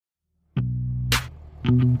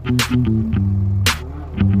Afternoon,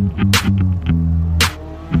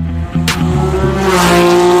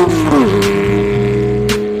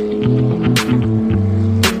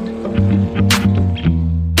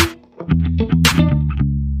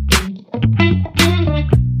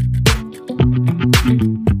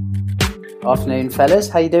 fellas.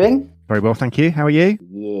 How you doing? Very well, thank you. How are you?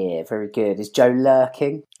 Yeah, very good. Is Joe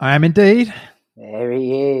lurking? I am indeed. There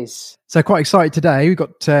he is. So quite excited today. We've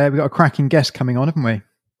got a cracking guest coming on, haven't we?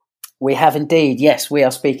 We have indeed. Yes, we are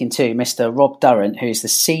speaking to Mr. Rob Durrant, who is the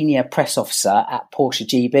Senior Press Officer at Porsche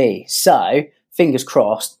GB. So, fingers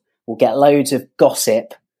crossed, we'll get loads of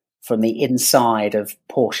gossip from the inside of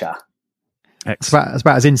Porsche. Excellent. It's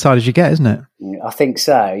about as inside as you get, isn't it? I think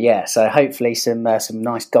so, yeah. So hopefully some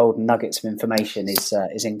nice golden nuggets of information is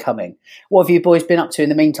incoming. What have you boys been up to in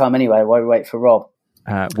the meantime anyway, while we wait for Rob?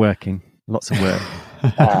 Working. Lots of work.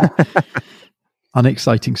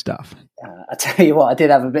 Unexciting stuff. I tell you what, I did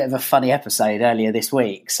have a bit of a funny episode earlier this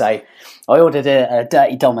week. So I ordered a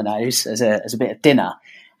Dirty Domino's as a bit of dinner.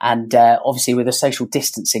 And obviously with the social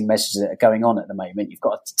distancing measures that are going on at the moment, you've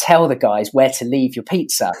got to tell the guys where to leave your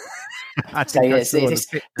pizza. So it's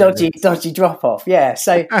dodgy drop off. Yeah.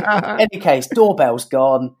 So in any case, doorbell's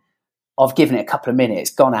gone. I've given it a couple of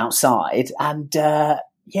minutes, gone outside, and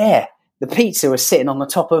the pizza was sitting on the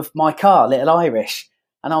top of my car, Little Irish.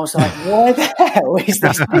 And I was like, why the hell is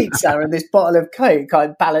this pizza and this bottle of Coke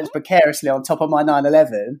kind of balanced precariously on top of my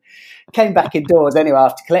 911? Came back indoors anyway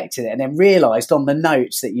after collecting it, and then realised on the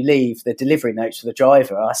notes that you leave, the delivery notes for the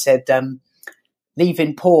driver, I said,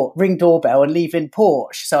 leaving port, ring doorbell and leaving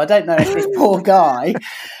Porsche. So I don't know if this poor guy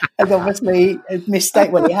has obviously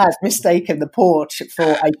mistaken the Porsche for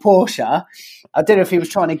a Porsche. I don't know if he was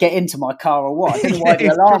trying to get into my car or what. I don't know why the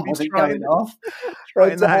alarm wasn't going off.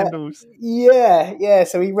 Right in the handles. Yeah.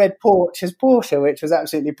 So he read Porsche as Porsche, which was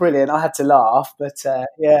absolutely brilliant. I had to laugh, but there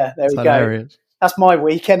we go. That's my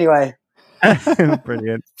week anyway.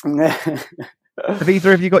 Brilliant. Have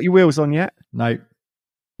either of you got your wheels on yet? No.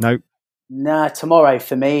 Nah, tomorrow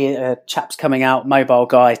for me, a chap's coming out, mobile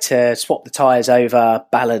guy, to swap the tyres over,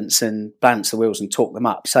 balance the wheels and torque them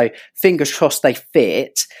up. So fingers crossed they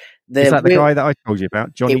fit. Is that the guy that I told you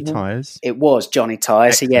about, Johnny Tyres? It was Johnny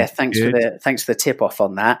Tyres. So yeah, thanks for the tip off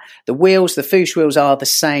on that. The wheels, the Foosh wheels are the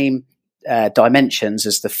same dimensions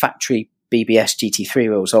as the factory BBS GT3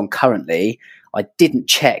 wheels on currently. I didn't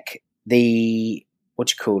check the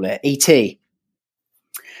ET.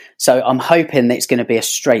 So I'm hoping that it's going to be a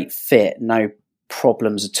straight fit, no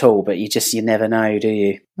problems at all. But you never know, do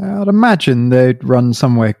you? I'd imagine they'd run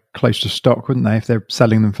somewhere close to stock, wouldn't they? If they're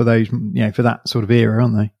selling them for those, for that sort of era,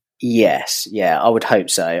 aren't they? Yes, yeah, I would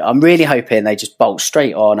hope so. I'm really hoping they just bolt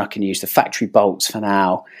straight on. I can use the factory bolts for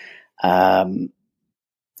now, and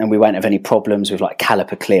we won't have any problems with like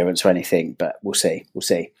caliper clearance or anything. But we'll see.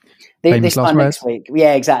 This time next week,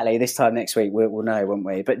 yeah, exactly. This time next week, we'll know, won't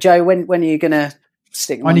we? But Joe, when are you going to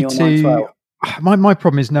stick them on your 912? My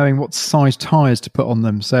problem is knowing what size tyres to put on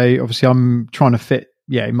them. So obviously I'm trying to fit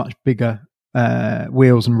much bigger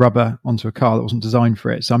wheels and rubber onto a car that wasn't designed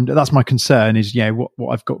for it. So that's my concern is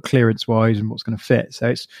what I've got clearance wise and what's going to fit. So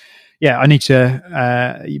it's I need to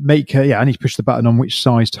I need to push the button on which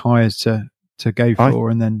size tyres to go for,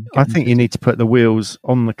 and then I think you need to put the wheels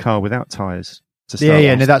on the car without tyres. That's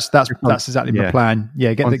exactly my plan.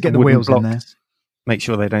 Yeah, get the wheels blocks in there. Make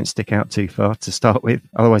sure they don't stick out too far to start with.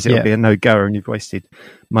 Otherwise, it'll be a no-goer and you've wasted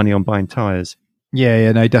money on buying tyres.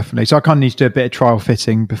 Yeah, no, definitely. So I kind of need to do a bit of trial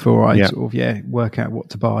fitting before I work out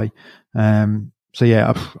what to buy.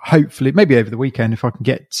 Hopefully, maybe over the weekend, if I can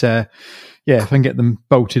get them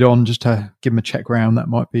bolted on, just to give them a check round, that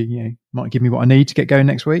might give me what I need to get going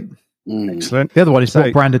next week. Excellent. The other one is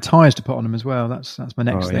what brand of tyres to put on them as well. That's my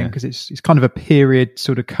next thing, because it's kind of a period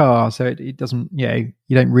sort of car, so it doesn't you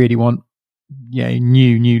don't really want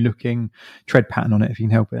new looking tread pattern on it if you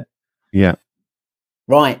can help it. Yeah.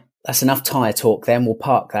 Right. That's enough tyre talk then. We'll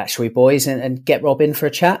park that, shall we, boys, and get Rob in for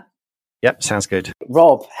a chat? Yep, sounds good.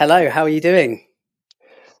 Rob, hello. How are you doing?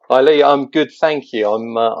 Hi, Lee. I'm good, thank you.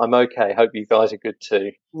 I'm okay. Hope you guys are good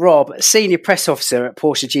too. Rob, Senior Press Officer at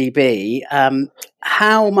Porsche GB.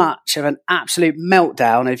 How much of an absolute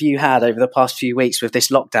meltdown have you had over the past few weeks with this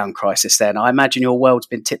lockdown crisis then? I imagine your world's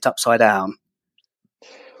been tipped upside down.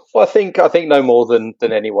 Well, I think no more than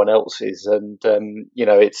anyone else's, and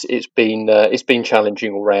it's been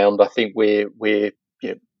challenging all round. I think we're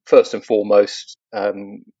first and foremost,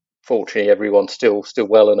 fortunately, everyone's still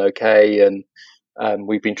well and okay, and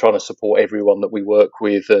we've been trying to support everyone that we work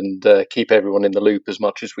with and keep everyone in the loop as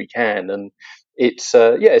much as we can. And it's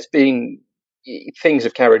been things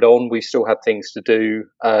have carried on. We still have things to do.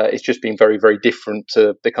 It's just been very, very different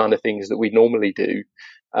to the kind of things that we normally do.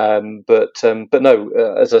 But no,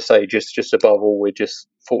 as I say, just above all, we're just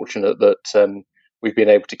fortunate that we've been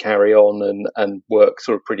able to carry on and work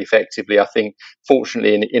sort of pretty effectively. I think,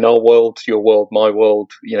 fortunately, in our world, your world, my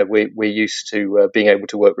world, we're used to being able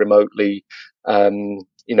to work remotely,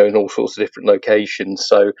 in all sorts of different locations.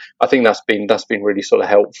 So I think that's been really sort of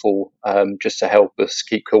helpful, just to help us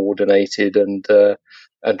keep coordinated and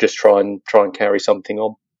just try and carry something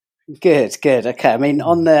on. Good. Okay. I mean,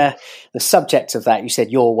 on the subject of that, you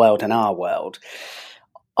said your world and our world.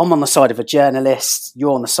 I'm on the side of a journalist.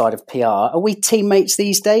 You're on the side of PR. Are we teammates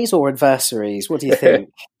these days or adversaries? What do you think?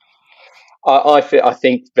 I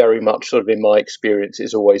think very much sort of in my experience,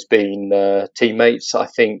 it's always been teammates. I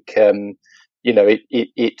think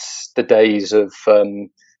it's the days of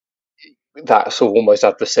that sort of almost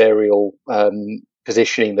adversarial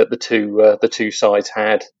positioning that the two sides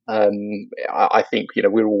had. I think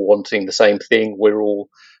we're all wanting the same thing. We're all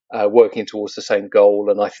working towards the same goal,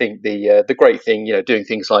 and I think the great thing, doing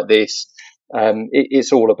things like this,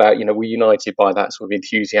 it's all about we're united by that sort of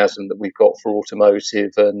enthusiasm that we've got for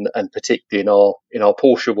automotive, and particularly in our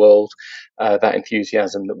Porsche world, that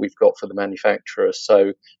enthusiasm that we've got for the manufacturer.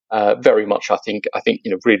 So very much, I think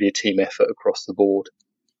really a team effort across the board.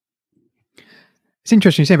 It's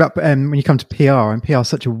interesting you say about when you come to PR, and PR is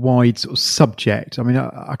such a wide sort of subject. I mean,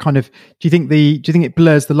 I kind of do you think it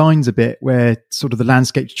blurs the lines a bit where sort of the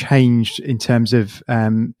landscape's changed in terms of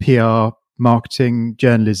PR, marketing,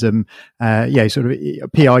 journalism? Sort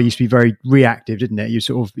of PR used to be very reactive, didn't it?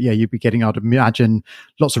 You'd be getting, I'd imagine,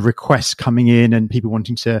 lots of requests coming in and people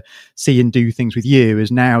wanting to see and do things with you.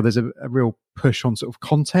 As now there's a real push on sort of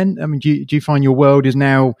content. I mean, do you find your world is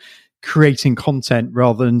now creating content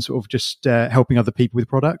rather than sort of just helping other people with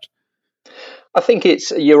product? I think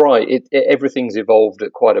you're right. Everything's evolved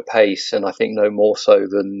at quite a pace, and I think no more so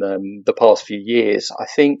than the past few years. I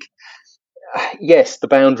think, yes, the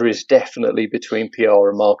boundaries definitely between PR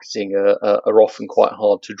and marketing are often quite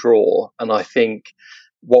hard to draw. And I think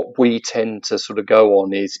what we tend to sort of go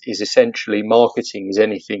on is essentially marketing is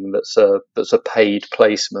anything that's a paid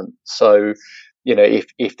placement. So,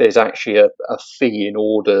 if there's actually a fee in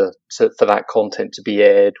order for that content to be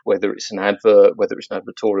aired, whether it's an advert, whether it's an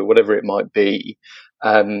advertorial, whatever it might be,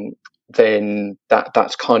 then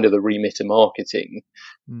that's kind of the remit of marketing.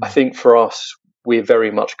 I think for us, we're very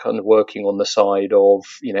much kind of working on the side of,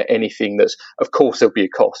 anything that's, of course, there'll be a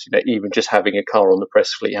cost. Even just having a car on the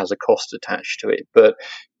press fleet has a cost attached to it, but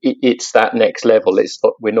it's that next level. It's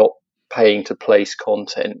not, we're not paying to place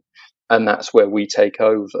content, and that's where we take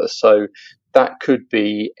over. So that could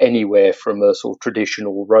be anywhere from a sort of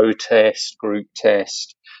traditional road test, group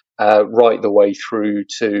test, right the way through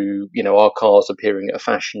to, our cars appearing at a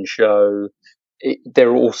fashion show. There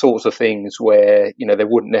are all sorts of things where, there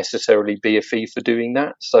wouldn't necessarily be a fee for doing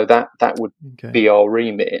that. So that would be our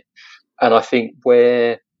remit. And I think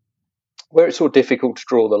where it's sort of difficult to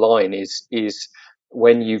draw the line is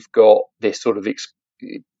when you've got this sort of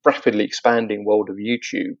rapidly expanding world of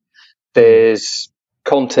YouTube. There's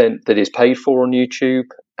content that is paid for on YouTube,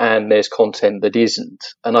 and there's content that isn't.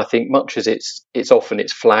 And I think much as it's often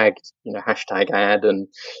flagged, hashtag ad and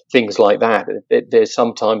things like that, there's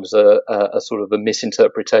sometimes a sort of a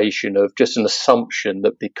misinterpretation of just an assumption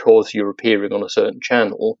that because you're appearing on a certain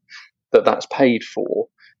channel, that's paid for.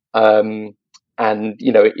 And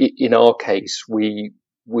in our case, we're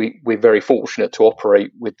very fortunate to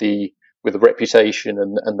operate with the reputation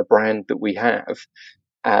and the brand that we have.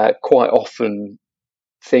 Quite often,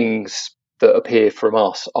 things that appear from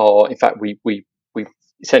us are, in fact, we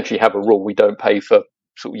essentially have a rule: we don't pay for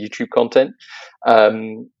sort of YouTube content.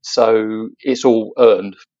 So it's all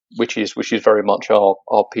earned, which is very much our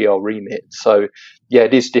PR remit. So yeah,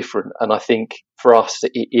 it is different, and I think for us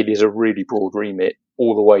it is a really broad remit,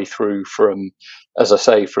 all the way through from, as I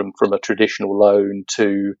say, from a traditional loan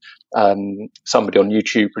to somebody on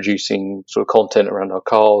YouTube producing sort of content around our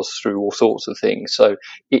cars, through all sorts of things. So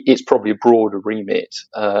it's probably a broader remit,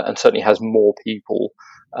 and certainly has more people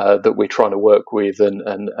that we're trying to work with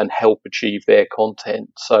and help achieve their content.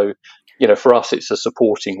 So, for us, it's a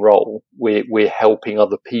supporting role. We're helping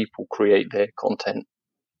other people create their content.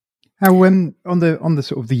 How on the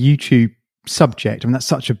sort of the YouTube subject, I mean, that's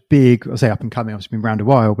such a big, I'll say up and coming, obviously been around a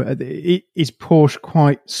while, but is Porsche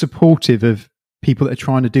quite supportive of people that are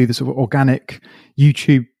trying to do the sort of organic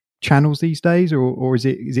YouTube channels these days, or is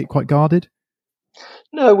it quite guarded?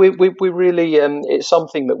 No, we really, it's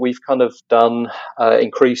something that we've kind of done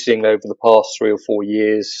increasing over the past 3 or 4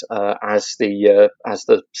 years as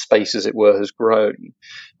the space, as it were, has grown.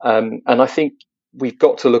 And I think we've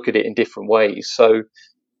got to look at it in different ways. So,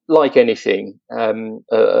 like anything,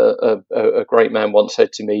 a great man once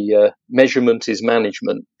said to me, measurement is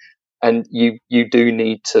management. And you do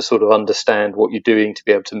need to sort of understand what you're doing to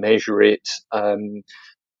be able to measure it. And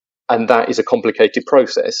that is a complicated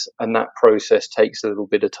process, and that process takes a little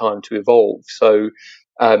bit of time to evolve. So,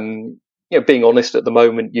 being honest, at the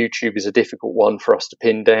moment, YouTube is a difficult one for us to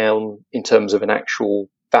pin down in terms of an actual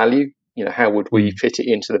value. How would we fit it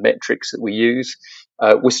into the metrics that we use?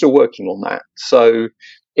 We're still working on that. So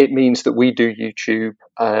it means that we do YouTube,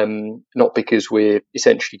 not because we're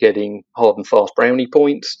essentially getting hard and fast brownie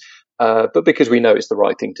points, but because we know it's the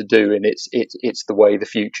right thing to do, and it's the way the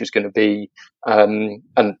future is going to be. And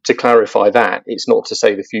to clarify that, it's not to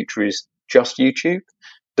say the future is just YouTube.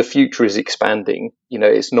 The future is expanding.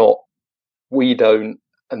 It's not. We don't,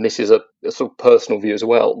 and this is a sort of personal view as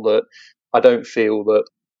well, that I don't feel that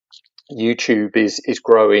YouTube is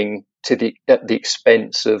growing at the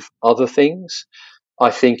expense of other things.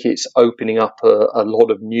 I think it's opening up a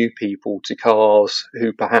lot of new people to cars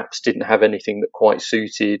who perhaps didn't have anything that quite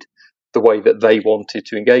suited the way that they wanted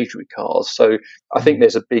to engage with cars. So I think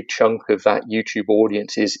there's a big chunk of that YouTube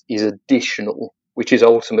audience is additional, which is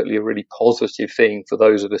ultimately a really positive thing for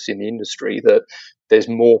those of us in the industry, that there's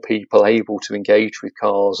more people able to engage with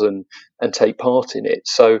cars and take part in it.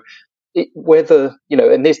 So whether,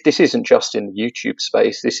 and this isn't just in the YouTube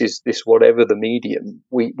space, this whatever the medium,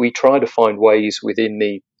 we try to find ways within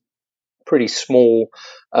the pretty small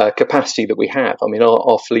capacity that we have. I mean,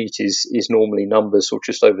 our fleet is normally numbers or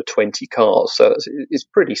just over 20 cars, so it's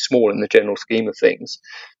pretty small in the general scheme of things.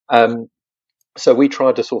 So we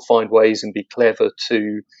try to sort of find ways and be clever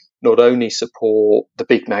to not only support the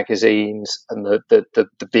big magazines and the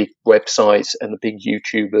big websites and the big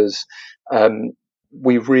YouTubers.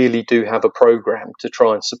 We really do have a program to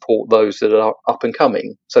try and support those that are up and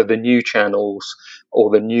coming. So the new channels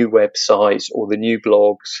or the new websites or the new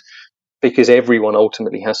blogs, because everyone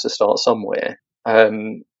ultimately has to start somewhere.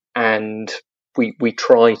 And we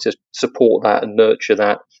try to support that and nurture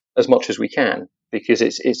that as much as we can, because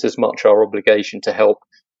it's as much our obligation to help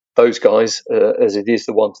those guys as it is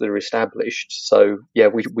the ones that are established. So yeah,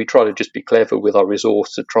 we try to just be clever with our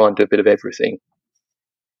resource to try and do a bit of everything.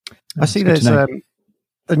 I see there's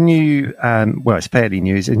a new, it's fairly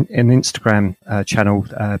new, is an Instagram channel,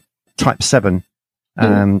 Type 7.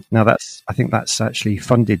 Now I think that's actually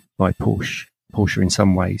funded by Porsche in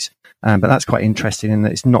some ways. But that's quite interesting in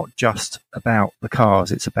that it's not just about the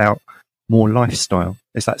cars, it's about more lifestyle.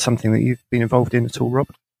 Is that something that you've been involved in at all, Rob?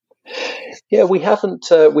 Yeah, we haven't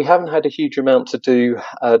had a huge amount to do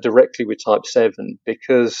directly with Type 7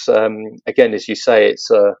 because, again, as you say, it's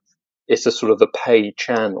a sort of a paid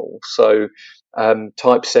channel. So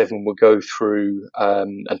Type 7 will go through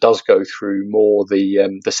and does go through more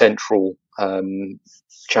the central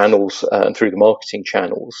channels and through the marketing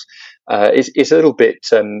channels. It's a little bit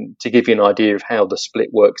to give you an idea of how the split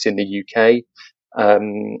works in the UK.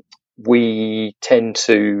 We tend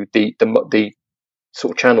to the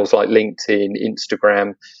sort of channels like LinkedIn,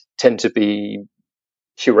 Instagram tend to be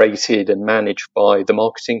curated and managed by the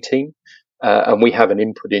marketing team. And we have an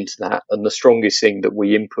input into that. And the strongest thing that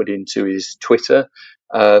we input into is Twitter,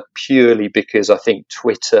 purely because I think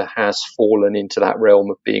Twitter has fallen into that realm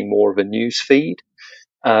of being more of a news feed.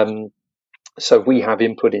 So we have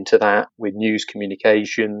input into that with news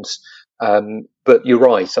communications. But you're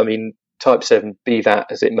right. I mean, Type 7, be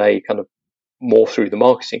that as it may, kind of more through the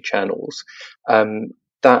marketing channels,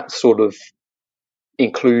 that sort of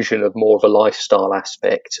inclusion of more of a lifestyle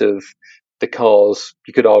aspect of the cars,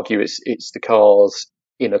 you could argue it's the cars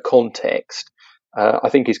in a context, I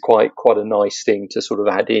think is quite a nice thing to sort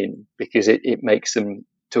of add in, because it makes them,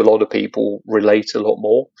 to a lot of people, relate a lot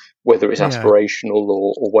more, whether it's aspirational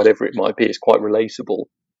or whatever it might be. It's quite relatable.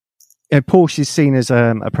 Yeah, Porsche is seen as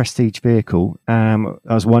a prestige vehicle. I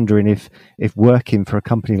was wondering if working for a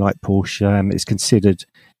company like Porsche is considered,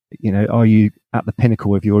 are you at the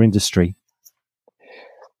pinnacle of your industry?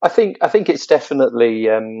 I think it's definitely,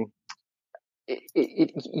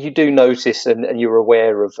 you do notice and you're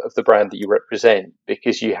aware of the brand that you represent,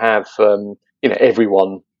 because you have,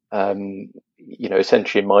 everyone,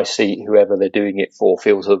 essentially in my seat, whoever they're doing it for,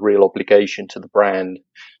 feels a real obligation to the brand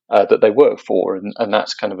that they work for, and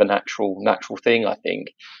that's kind of a natural thing, I think.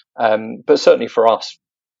 But certainly for us,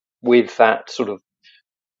 with that sort of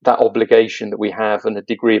that obligation that we have and a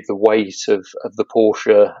degree of the weight of the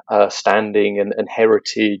Porsche standing and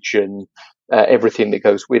heritage and everything that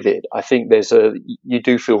goes with it, I think you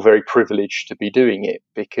do feel very privileged to be doing it,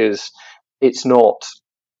 because I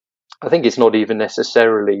think it's not even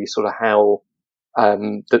necessarily sort of how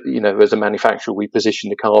that, as a manufacturer, we position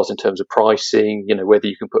the cars in terms of pricing, whether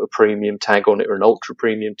you can put a premium tag on it or an ultra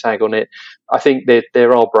premium tag on it. I think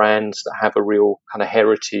there are brands that have a real kind of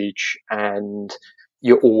heritage, and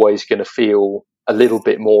you're always going to feel a little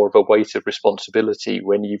bit more of a weight of responsibility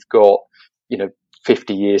when you've got,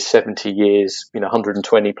 50 years, 70 years,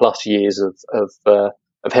 120 plus years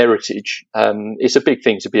of heritage. It's a big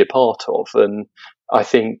thing to be a part of. And I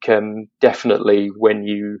think, definitely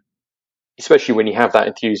especially when you have that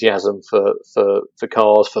enthusiasm for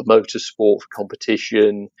cars, for motorsport, for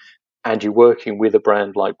competition, and you're working with a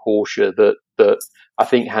brand like Porsche that I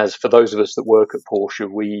think has, for those of us that work at Porsche,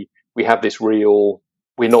 we have this real,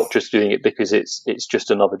 we're not just doing it because it's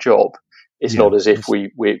just another job. It's not as if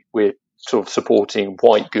we're sort of supporting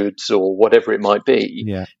white goods or whatever it might be.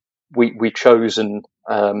 Yeah. We've chosen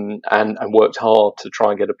and worked hard to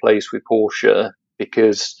try and get a place with Porsche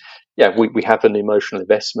because we have an emotional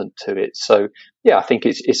investment to it. So I think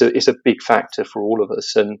it's a big factor for all of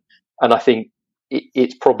us, and I think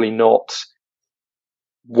it's probably not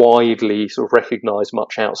widely sort of recognised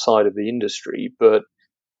much outside of the industry, but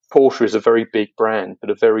Porsche is a very big brand,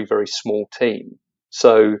 but a very, very small team.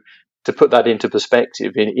 So to put that into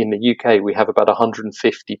perspective, in the UK, we have about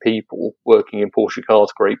 150 people working in Porsche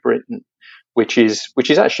Cars Great Britain, which is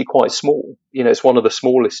actually quite small. It's one of the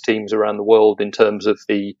smallest teams around the world in terms of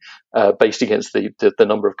the based against the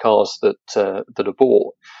number of cars that are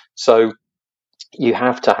bought. So you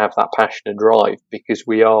have to have that passion and drive because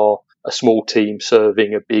we are a small team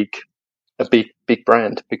serving a big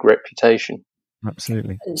brand, big reputation.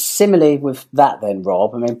 Absolutely. Similarly with that then,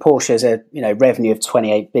 Rob, I mean, Porsche has a revenue of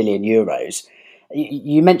 28 billion euros.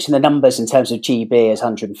 You mentioned the numbers in terms of GB as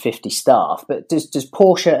 150 staff, but does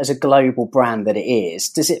Porsche as a global brand that it is,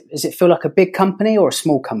 does it feel like a big company or a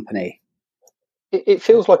small company? It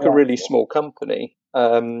feels like a really small company.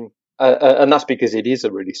 And that's because it is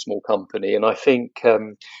a really small company. And I think,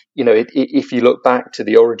 if you look back to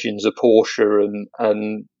the origins of Porsche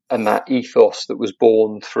and that ethos that was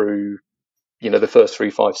born through, the first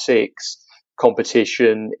 356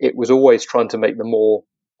 competition, it was always trying to make the more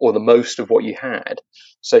or the most of what you had.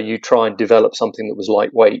 So you try and develop something that was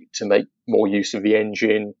lightweight to make more use of the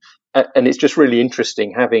engine. And it's just really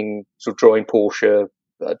interesting, having sort of joined Porsche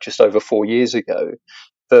just over 4 years ago,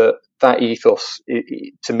 that ethos,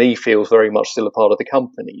 to me, feels very much still a part of the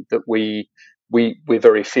company, that we're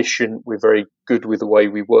very efficient, we're very good with the way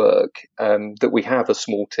we work, that we have a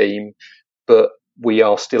small team, but we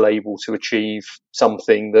are still able to achieve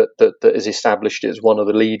something that has established it as one of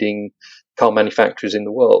the leading car manufacturers in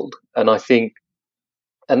the world. And I think,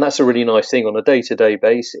 and that's a really nice thing on a day-to-day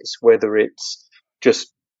basis, whether it's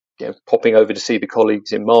just popping over to see the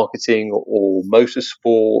colleagues in marketing or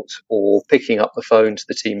motorsport, or picking up the phone to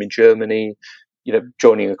the team in Germany,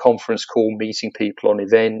 joining a conference call, meeting people on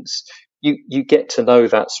events. You get to know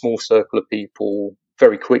that small circle of people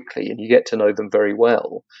very quickly, and you get to know them very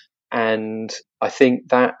well. And I think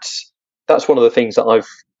that's one of the things that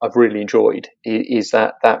I've really enjoyed, is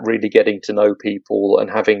that really getting to know people and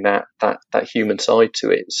having that human side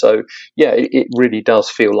to it. So it really does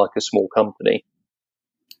feel like a small company.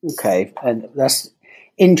 Okay, and that's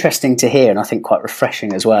interesting to hear, and I think quite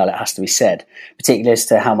refreshing as well, it has to be said, particularly as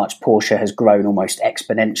to how much Porsche has grown almost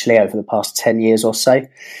exponentially over the past 10 years or so.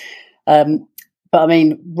 But I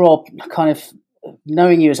mean, Rob, kind of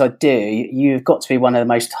knowing you as I do, you've got to be one of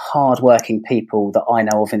the most hard-working people that I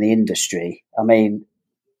know of in the industry. I mean,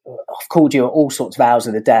 I've called you at all sorts of hours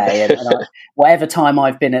of the day, and whatever time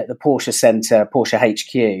I've been at the Porsche Centre, Porsche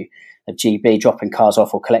HQ at GB, dropping cars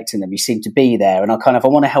off or collecting them, you seem to be there. And I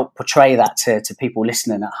want to help portray that to people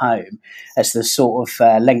listening at home as the sort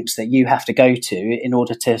of lengths that you have to go to in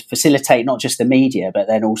order to facilitate not just the media, but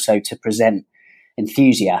then also to present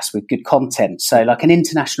enthusiasts with good content. So like an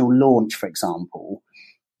international launch, for example,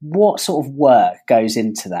 what sort of work goes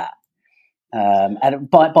into that? And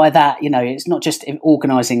by that, it's not just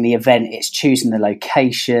organising the event, it's choosing the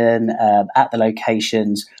location, at the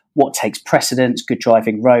locations, what takes precedence, good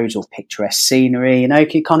driving roads or picturesque scenery. Can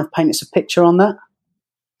you kind of paint us a picture on that?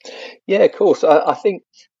 Yeah, of course. I think,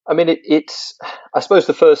 it's, I suppose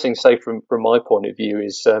the first thing to say from my point of view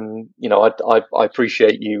is, I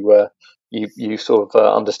appreciate you sort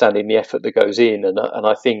of understanding the effort that goes in, and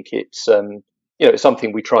I think it's it's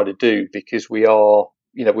something we try to do because we are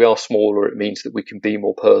smaller. It means that we can be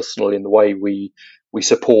more personal in the way we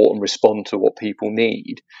support and respond to what people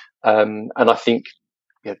need. And I think,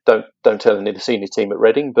 don't tell any of the senior team at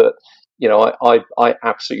Reading, but I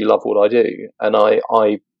absolutely love what I do, and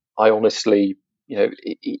I honestly,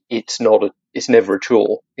 it's not it's never a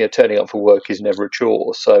chore. Turning up for work is never a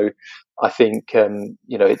chore. So I think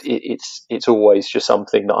it's always just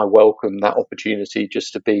something that I welcome, that opportunity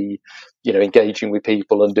just to be engaging with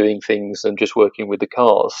people and doing things and just working with the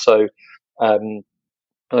cars. So and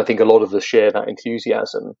I think a lot of us share that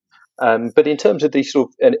enthusiasm. But in terms of these sort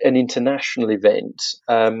of an international event,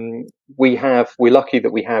 we're lucky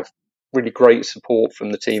that we have really great support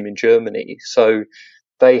from the team in Germany. So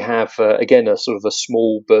they have again a sort of a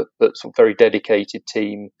small but sort of very dedicated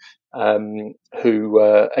team who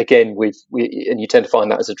again and you tend to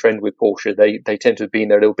find that as a trend with Porsche, they tend to have been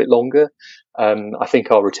there a little bit longer. I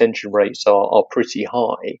think our retention rates are pretty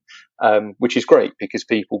high, which is great because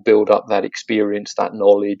people build up that experience, that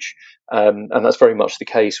knowledge, and that's very much the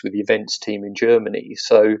case with the events team in Germany.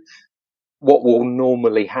 So what will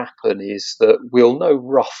normally happen is that we'll know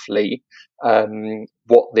roughly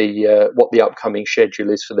what the upcoming schedule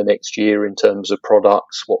is for the next year in terms of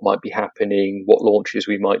products, what might be happening, what launches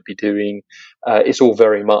we might be doing. It's all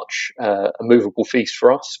very much a movable feast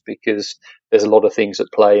for us because there's a lot of things at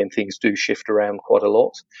play and things do shift around quite a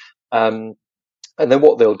lot. And then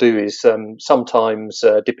what they'll do is sometimes,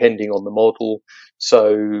 depending on the model,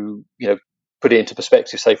 so put it into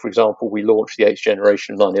perspective. Say, for example, we launched the 8th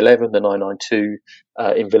generation of 911, the 992,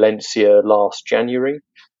 in Valencia last January.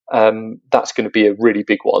 That's going to be a really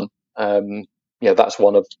big one. That's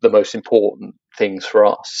one of the most important things for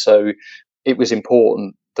us. So it was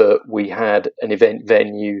important that we had an event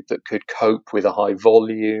venue that could cope with a high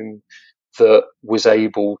volume, that was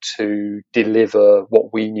able to deliver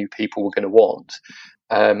what we knew people were going to want.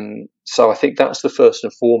 So I think that's the first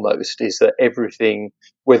and foremost, is that everything,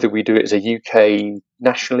 whether we do it as a UK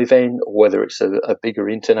national event or whether it's a bigger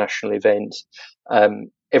international event,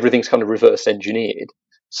 everything's kind of reverse engineered.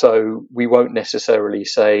 So we won't necessarily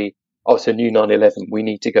say, oh, it's a new 911, we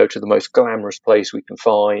need to go to the most glamorous place we can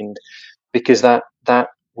find, because that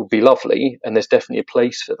would be lovely, and there's definitely a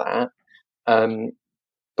place for that.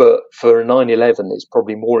 But for a 911, it's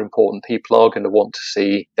probably more important. People are going to want to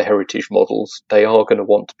see the heritage models. They are going to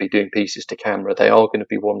want to be doing pieces to camera. They are going to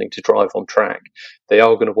be wanting to drive on track. They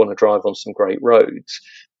are going to want to drive on some great roads.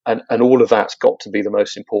 And all of that's got to be the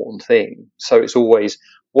most important thing. So it's always,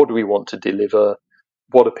 what do we want to deliver?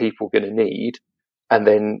 What are people going to need? And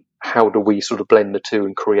then how do we sort of blend the two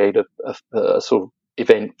and create a sort of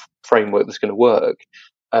event framework that's going to work?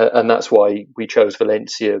 And that's why we chose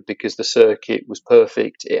Valencia, because the circuit was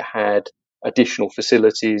perfect. It had additional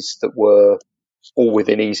facilities that were all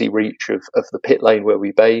within easy reach of the pit lane where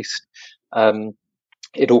we based.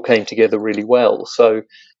 It all came together really well. So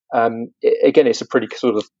again, it's a pretty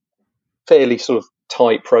sort of fairly sort of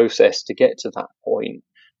tight process to get to that point.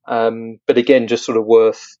 But again, just sort of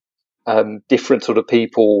worth different sort of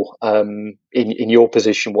people in your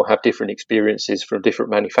position will have different experiences from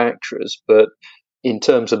different manufacturers, but in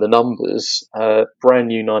terms of the numbers, brand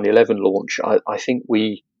new 911 launch, I think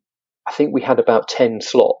we had about 10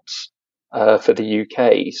 slots for the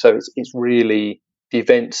UK. So it's really, the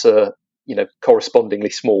events are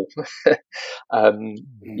correspondingly small.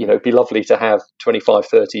 It'd be lovely to have 25,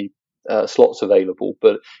 30 slots available,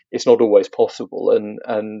 but it's not always possible.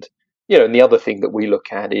 And the other thing that we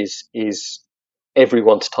look at is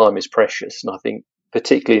everyone's time is precious, and I think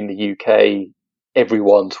particularly in the UK,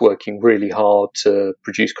 everyone's working really hard to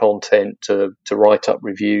produce content, to write up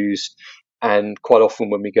reviews. And quite often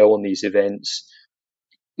when we go on these events,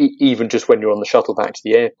 even just when you're on the shuttle back to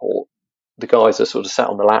the airport, the guys are sort of sat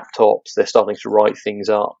on the laptops, they're starting to write things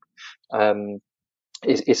up.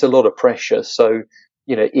 It's a lot of pressure. So,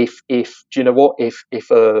 if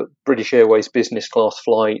a British Airways business class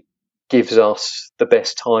flight gives us the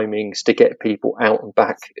best timings to get people out and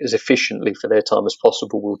back as efficiently for their time as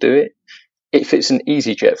possible, we'll do it. If it's an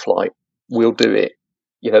EasyJet flight, we'll do it.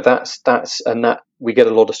 And that we get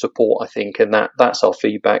a lot of support, I think, and that's our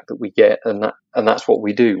feedback that we get, and that's what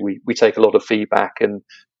we do. We take a lot of feedback and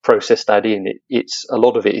process that in. It's a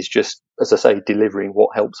lot of it is just, as I say, delivering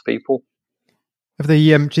what helps people. Have the do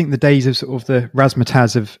you think the days of sort of the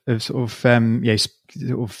razzmatazz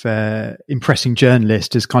of impressing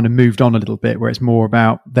journalists has kind of moved on a little bit, where it's more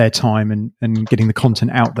about their time and getting the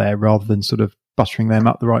content out there rather than sort of buttering them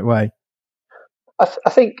up the right way?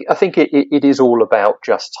 I think it is all about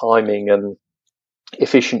just timing and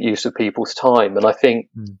efficient use of people's time. And I think,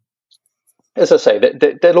 as I say,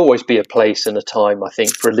 there'll always be a place and a time, I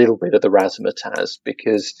think, for a little bit of the razzmatazz,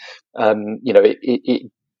 because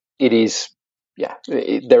it is. Yeah,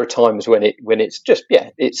 there are times when it's just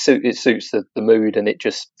it suits the mood and it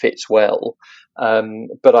just fits well.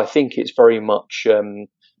 But I think it's very much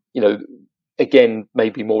again,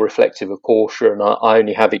 maybe more reflective of Porsche, and I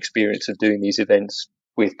only have experience of doing these events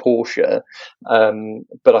Porsche.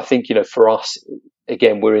 But I think, for us,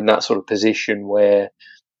 again, we're in that sort of position where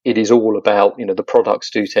it is all about, the products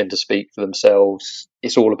do tend to speak for themselves.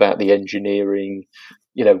 It's all about the engineering.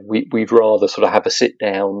 We'd rather sort of have a sit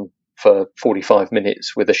down for 45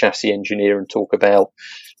 minutes with a chassis engineer and talk about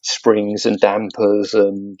springs and dampers.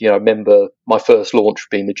 And, I remember my first launch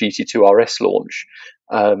being the GT2 RS launch,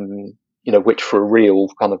 which for a real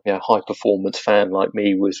kind of high performance fan like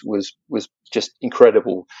me was just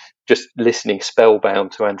incredible. Just listening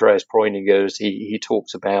spellbound to Andreas Preuninger as he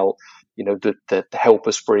talks about the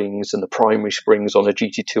helper springs and the primary springs on a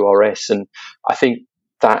GT2 RS, and I think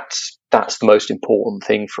that's the most important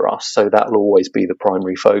thing for us. So that'll always be the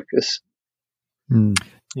primary focus.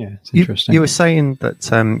 Yeah, it's interesting. You were saying that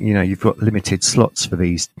you've got limited slots for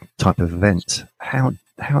these type of events. How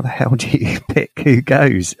the hell do you pick who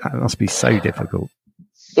goes? That must be so difficult.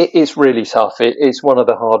 It's really tough. It's one of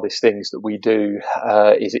the hardest things that we do,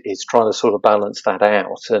 is trying to sort of balance that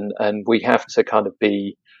out, and we have to kind of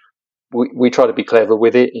be. We try to be clever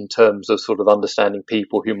with it in terms of sort of understanding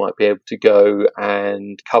people who might be able to go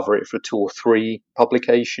and cover it for 2 or 3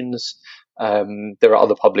 publications. There are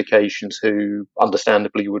other publications who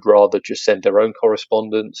understandably would rather just send their own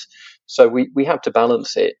correspondence. So we have to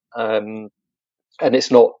balance it. And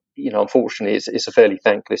it's not, unfortunately, it's a fairly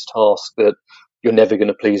thankless task that you're never going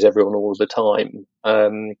to please everyone all the time.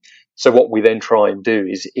 So what we then try and do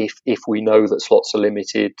is if we know that slots are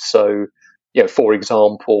limited, so for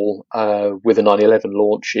example, with the 911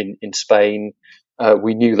 launch in Spain,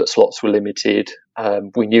 we knew that slots were limited.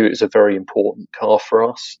 We knew it was a very important car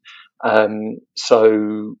for us.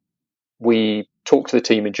 So we talked to the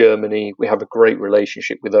team in Germany. We have a great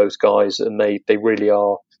relationship with those guys, and they really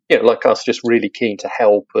are, like us, just really keen to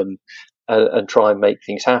help and try and make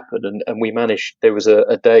things happen. And we managed. There was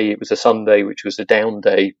a day, it was a Sunday, which was a down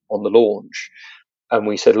day on the launch, and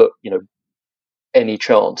we said, look, any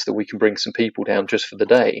chance that we can bring some people down just for the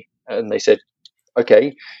day? And they said,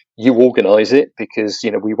 okay, you organise it, because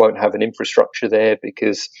we won't have an infrastructure there,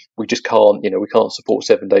 because we just can't we can't support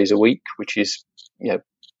 7 days a week, which is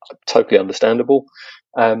totally understandable.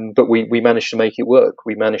 But we managed to make it work.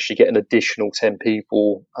 We managed to get an additional 10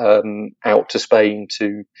 people out to Spain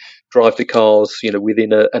to drive the cars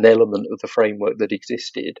within an element of the framework that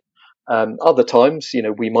existed. Other times,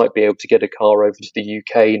 we might be able to get a car over to the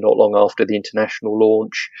UK not long after the international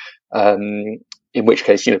launch, in which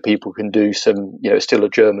case, people can do some, it's still a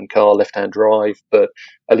German car, left-hand drive, but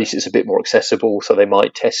at least it's a bit more accessible. So they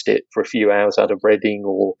might test it for a few hours out of Reading,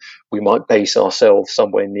 or we might base ourselves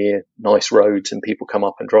somewhere near nice roads and people come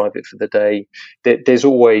up and drive it for the day. There's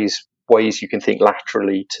always ways you can think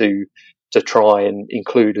laterally to try and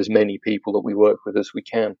include as many people that we work with as we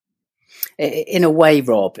can. In a way,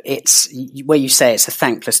 Rob, it's where you say it's a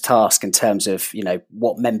thankless task in terms of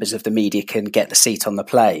what members of the media can get the seat on the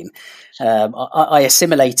plane. I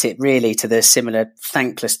assimilate it really to the similar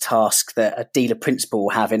thankless task that a dealer principal will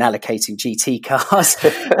have in allocating GT cars.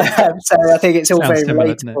 So I think it's all very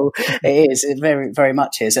relatable. It is, it very, very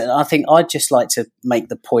much is. And I think I'd just like to make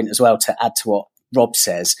the point as well, to add to what Rob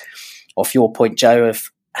says, off your point, Joe,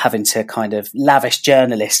 of having to kind of lavish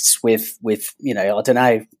journalists with I don't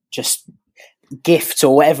know, just gifts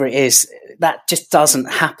or whatever it is. That just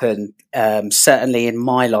doesn't happen, certainly in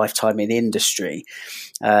my lifetime in the industry.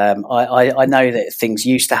 I know that things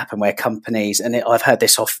used to happen where companies, and I've heard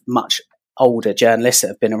this off much older journalists that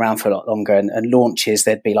have been around for a lot longer, and launches,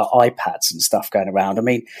 there'd be like iPads and stuff going around. I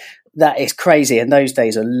mean, that is crazy, and those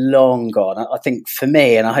days are long gone. I think for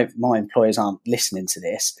me, and I hope my employers aren't listening to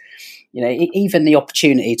this, even the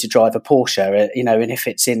opportunity to drive a Porsche, and if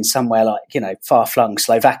it's in somewhere like, far-flung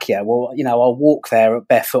Slovakia, well, I'll walk there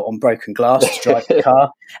barefoot on broken glass to drive the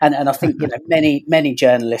car. And I think, many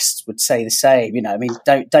journalists would say the same.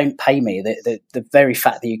 Don't pay me. The very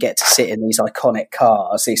fact that you get to sit in these iconic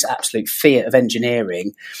cars, this absolute fiat of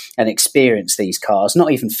engineering, and experience these cars,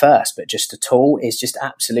 not even first, but just at all, is just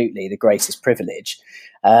absolutely the greatest privilege.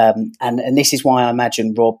 And this is why I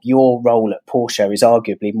imagine, Rob, your role at Porsche is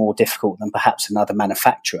arguably more difficult than perhaps another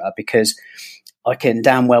manufacturer, because I can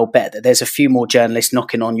damn well bet that there's a few more journalists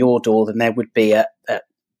knocking on your door than there would be at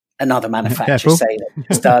another manufacturer, say, that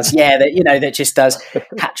just does, that just does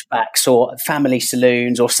hatchbacks or family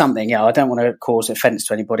saloons or something. I don't want to cause offence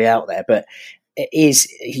to anybody out there, but it is,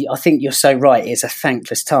 I think you're so right, it's a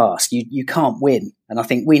thankless task. You can't win, and I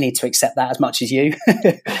think we need to accept that as much as you.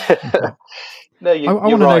 No, I want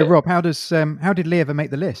to know, Rob, how did Lee ever make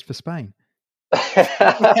the list for Spain?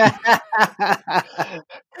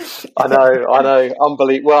 I know,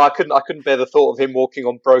 unbelievable. Well, I couldn't bear the thought of him walking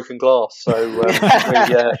on broken glass, so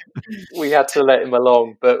we had to let him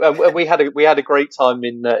along. But we had a great time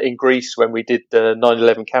in Greece when we did the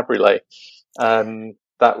 911 Cabriolet.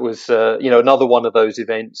 That was another one of those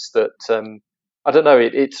events that I don't know.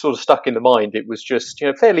 It sort of stuck in the mind. It was just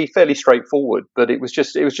fairly straightforward, but it was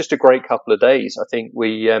just a great couple of days. I think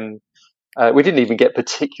we didn't even get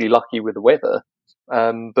particularly lucky with the weather.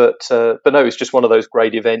 But no, it was just one of those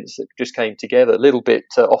great events that just came together. A little bit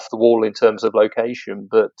off the wall in terms of location,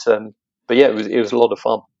 but yeah, it was a lot of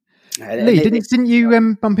fun. Lee, didn't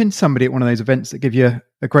you bump into somebody at one of those events that give you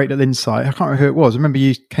a great little insight? I can't remember who it was. I remember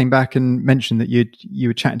you came back and mentioned that you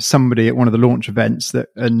were chatting to somebody at one of the launch events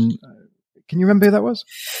and can you remember who that was?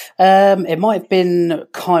 It might have been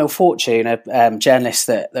Kyle Fortune, a journalist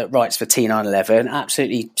that writes for T911.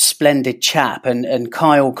 Absolutely splendid chap, and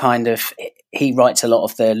Kyle he writes a lot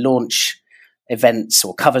of the launch events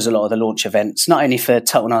or covers a lot of the launch events, not only for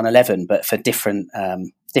Total 911 but for different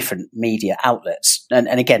media outlets, and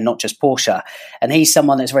again, not just Porsche. And he's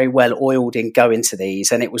someone that's very well oiled in going to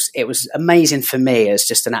these, and it was amazing for me as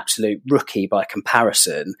just an absolute rookie by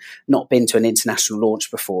comparison, not been to an international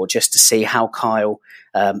launch before, just to see how Kyle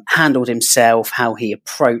handled himself, how he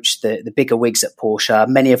approached the bigger wigs at Porsche,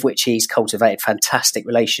 many of which he's cultivated fantastic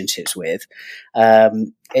relationships with.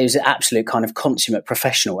 It was an absolute kind of consummate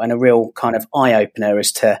professional and a real kind of eye-opener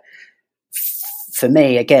as to, for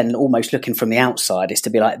me, again, almost looking from the outside, is to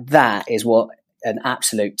be like, that is what an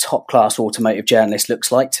absolute top-class automotive journalist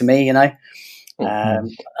looks like to me, I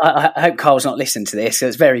hope Carl's not listening to this.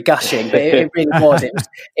 It's very gushing, but it really was.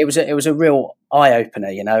 It was a real eye-opener,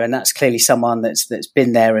 and that's clearly someone that's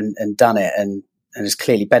been there and done it and has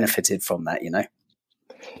clearly benefited from that,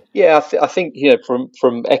 Yeah, I think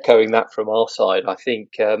from echoing that from our side, I think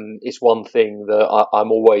it's one thing that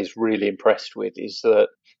I'm always really impressed with is that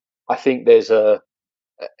I think there's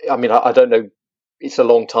I don't know, it's a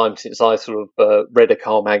long time since I sort of read a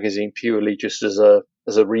car magazine purely just as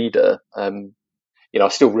a reader. I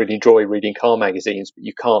still really enjoy reading car magazines, but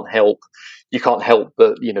you can't help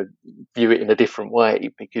but view it in a different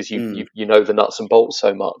way because you know the nuts and bolts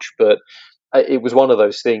so much. But it was one of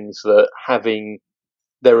those things that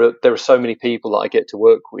there are so many people that I get to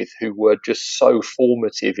work with who were just so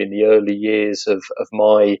formative in the early years of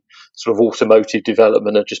my sort of automotive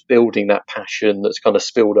development and just building that passion that's kind of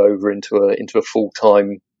spilled over into a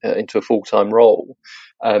full-time role.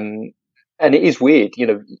 And it is weird,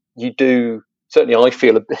 you do, certainly I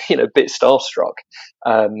feel a bit starstruck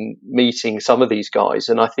meeting some of these guys,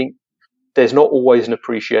 and I think there's not always an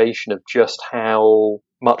appreciation of just how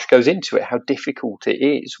much goes into it, how difficult it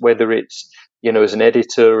is, whether it's as an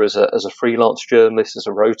editor, as a freelance journalist, as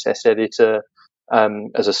a road test editor,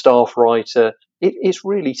 as a staff writer. It's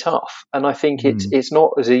really tough, and I think it's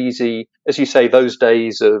not as easy as you say. Those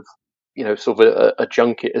days of sort of a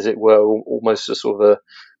junket, as it were, almost a sort of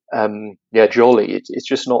a jolly. It's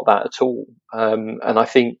just not that at all. And I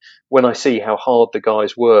think when I see how hard the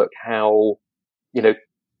guys work, how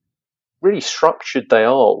really structured they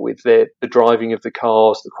are with the driving of the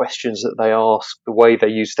cars, the questions that they ask, the way they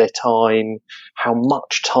use their time, how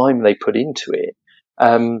much time they put into it.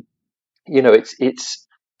 It's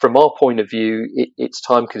from our point of view, it's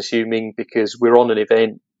time consuming because we're on an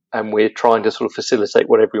event and we're trying to sort of facilitate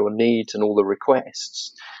what everyone needs and all the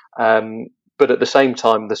requests. But at the same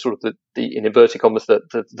time, the sort of the in inverted commas,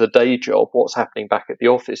 the day job, what's happening back at the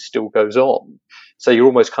office still goes on. So you're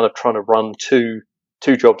almost kind of trying to run two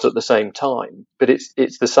jobs at the same time. But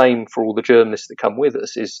it's the same for all the journalists that come with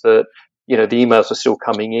us, is that the emails are still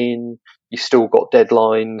coming in, you've still got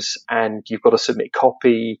deadlines, and you've got to submit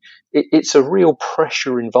copy. It's a real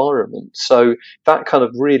pressure environment. So that kind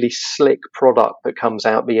of really slick product that comes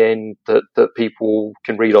out the end that people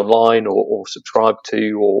can read online or subscribe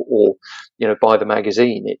to or buy the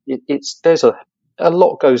magazine, there's a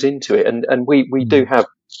lot goes into it, and we do have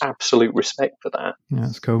absolute respect for that. Yeah,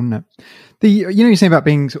 that's cool, isn't it? You're saying about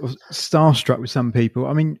being sort of starstruck with some people.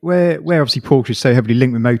 I mean, where obviously Porsche is so heavily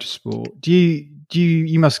linked with motorsport,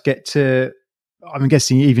 you must get to, I'm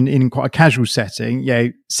guessing even in quite a casual setting,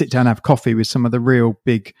 sit down and have coffee with some of the real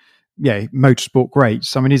big, motorsport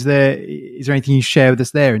greats. I mean, is there anything you share with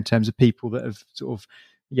us there in terms of people that have sort of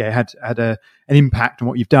had an impact on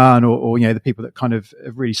what you've done, or the people that kind of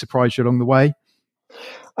have really surprised you along the way?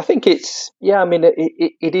 I think it is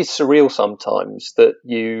surreal sometimes that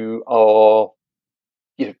you are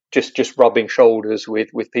just rubbing shoulders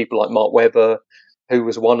with people like Mark Webber, who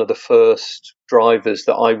was one of the first drivers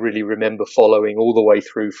that I really remember following all the way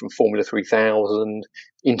through from Formula 3000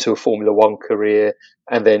 into a Formula One career,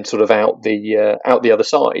 and then sort of out the other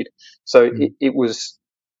side. So it was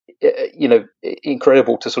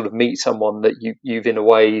incredible to sort of meet someone that you've in a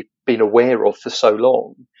way been aware of for so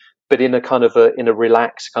long, but in a kind of in a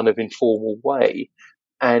relaxed, kind of informal way.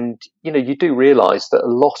 And, you do realize that a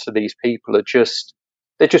lot of these people are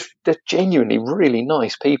they're genuinely really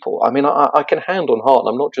nice people. I mean, I can hand on heart, and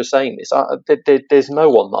I'm not just saying this. There's no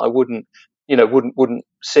one that I wouldn't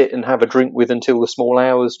sit and have a drink with until the small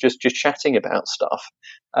hours, just chatting about stuff.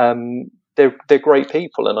 They're great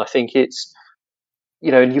people. And I think it's,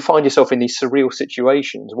 and you find yourself in these surreal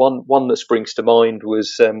situations. One that springs to mind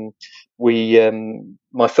was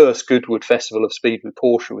my first Goodwood Festival of Speed with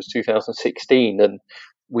Porsche was 2016, and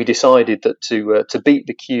we decided that to beat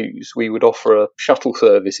the queues, we would offer a shuttle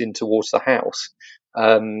service in towards the house,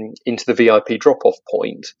 into the VIP drop-off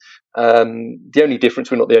point. The only difference,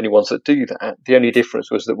 we're not the only ones that do that. The only difference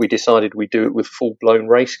was that we decided we'd do it with full-blown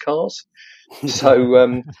race cars.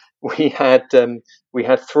 So we had 3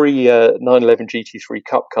 911 GT3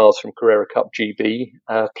 Cup cars from Carrera Cup GB,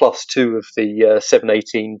 plus 2 of the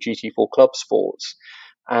 718 GT4 Club Sports.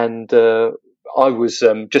 And I was,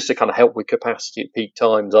 just to kind of help with capacity at peak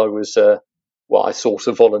times, I sort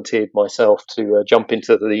of volunteered myself to jump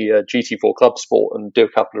into the GT4 Club Sport and do a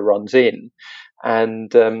couple of runs in.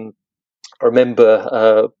 And I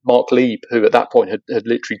remember Mark Lieb, who at that point had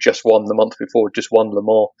literally just won the month before, just won Le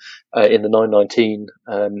Mans in the 919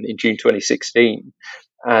 in June 2016.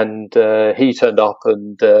 And he turned up,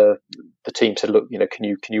 and the team said, "Look, can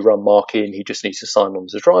you run Mark in? He just needs to sign on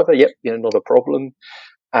as a driver." "Yep, not a problem."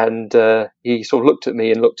 And he sort of looked at me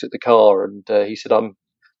and looked at the car, and he said, "I'm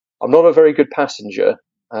not a very good passenger."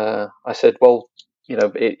 I said, "Well,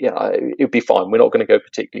 it'd be fine. We're not going to go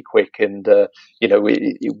particularly quick, and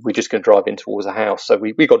we're just going to drive in towards the house." So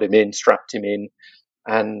we got him in, strapped him in,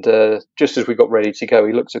 and just as we got ready to go,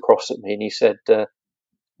 he looked across at me and he said,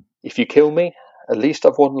 "If you kill me, at least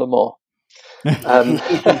I've won Le Mans."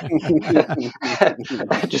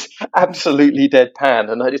 Just absolutely deadpan,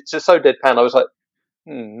 and it's just so deadpan. I was like,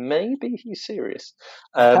 maybe he's serious,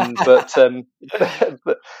 but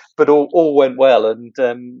all went well, and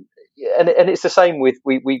it's the same with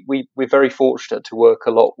we're very fortunate to work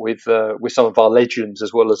a lot with some of our legends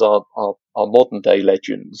as well as our modern day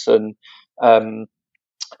legends, and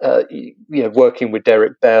working with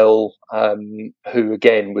Derek Bell, who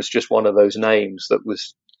again was just one of those names that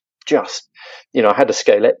was just, I had a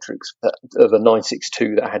Scalextrics of a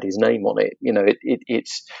 962 that had his name on it.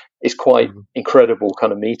 It's quite incredible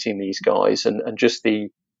kind of meeting these guys, and just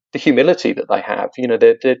the humility that they have.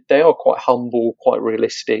 They are quite humble, quite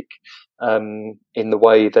realistic, in the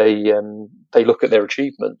way they look at their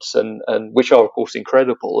achievements, and which are of course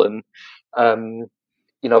incredible. And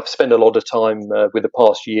I've spent a lot of time with the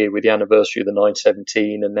past year with the anniversary of the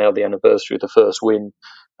 917, and now the anniversary of the first win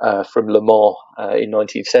from Le Mans in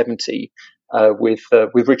 1970 with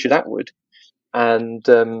Richard Atwood. And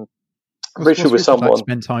Richard was someone like to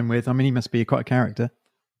spend time with. I mean, he must be quite a character.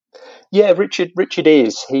 Yeah, Richard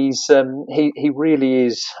is. He's he really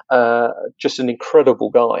is just an incredible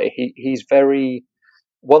guy. He's very.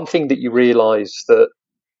 One thing that you realise that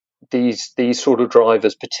these sort of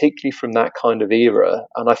drivers, particularly from that kind of era,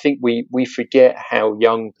 and I think we forget how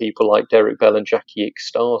young people like Derek Bell and Jackie Ick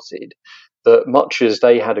started, that much as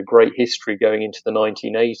they had a great history going into the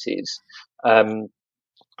 1980s,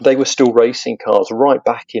 they were still racing cars right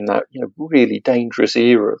back in that really dangerous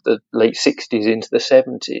era of the late 60s into the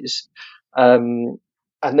 70s. And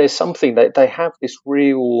there's something that they have this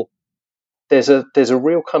real. There's a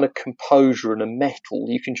real kind of composure and a mettle.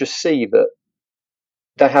 You can just see that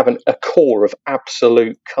they have a core of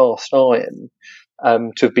absolute cast iron,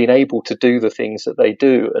 to have been able to do the things that they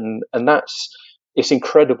do, and it's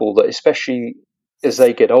incredible that, especially as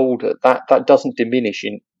they get older, that doesn't diminish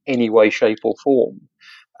in any way, shape, or form.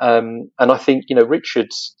 And I think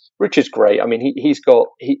Richard's great. I mean, he's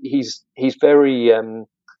very.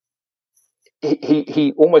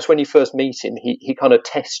 He almost, when you first meet him, he kind of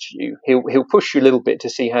tests you. He'll push you a little bit to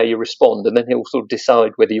see how you respond, and then he'll sort of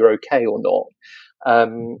decide whether you're okay or not.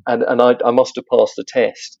 And I must have passed the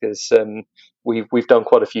test, because we've done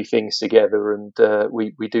quite a few things together, and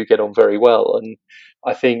we do get on very well. And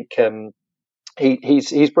I think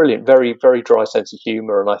he's brilliant, very very dry sense of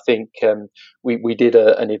humour. And I think we did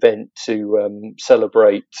an event to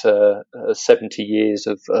celebrate 70 years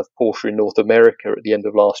of Porsche in North America at the end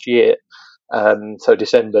of last year. So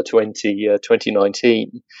December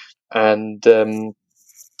 2019, and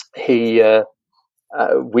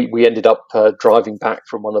we ended up driving back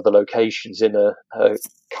from one of the locations in a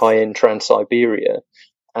Cayenne Trans-Siberia,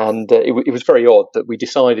 And it was very odd that we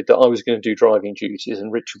decided that I was going to do driving duties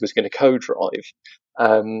and Richard was going to co-drive.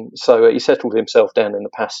 So he settled himself down in the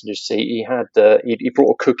passenger seat. He had he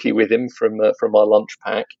brought a cookie with him from my lunch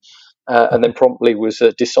pack, and then promptly was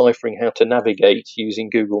deciphering how to navigate using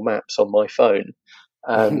Google Maps on my phone.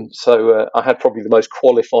 So I had probably the most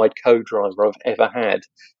qualified co-driver I've ever had,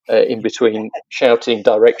 in between shouting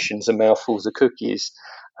directions and mouthfuls of cookies.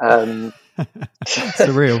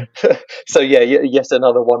 Surreal. So yeah, yet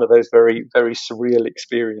another one of those very, very surreal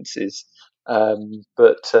experiences.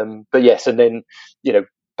 But yes, and then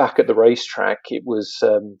back at the racetrack, it was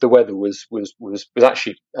the weather was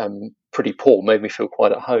actually pretty poor, made me feel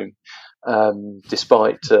quite at home,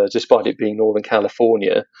 despite it being Northern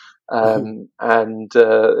California, and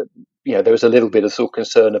there was a little bit of sort of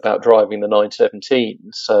concern about driving the 917.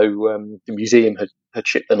 So the museum had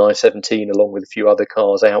shipped the 917 along with a few other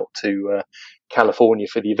cars out to California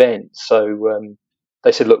for the event. So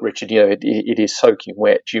they said, "Look, Richard, it is soaking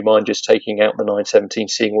wet. Do you mind just taking out the 917,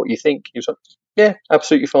 seeing what you think?" He was like, "Yeah,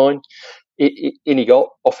 absolutely fine." In he got,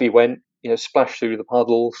 off he went, splashed through the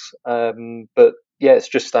puddles. But yeah, it's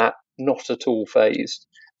just that, not at all phased.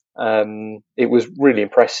 It was really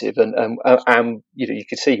impressive, and you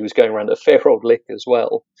could see he was going around at a fair old lick as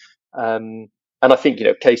well. And I think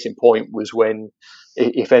case in point was when,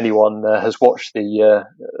 if anyone has watched the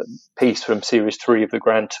piece from Series 3 of the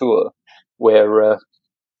Grand Tour, where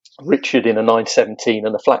Richard in a 917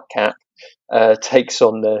 and a flat cap takes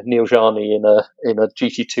on Neil Jani in a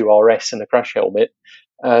GT2 RS and a crash helmet,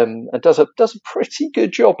 and does a pretty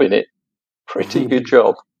good job in it. Pretty good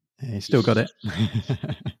job. Yeah, he's still got it.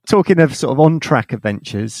 Talking of sort of on-track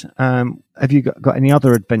adventures, have you got any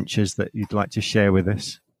other adventures that you'd like to share with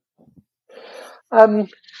us?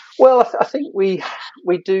 Well, I think we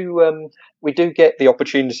do get the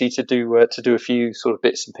opportunity to do a few sort of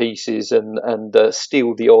bits and pieces and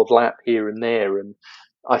steal the odd lap here and there, and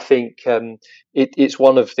I think it's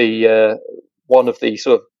one of the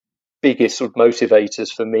sort of biggest sort of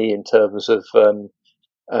motivators for me in terms of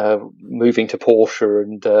moving to Porsche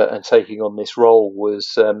and taking on this role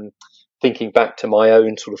was thinking back to my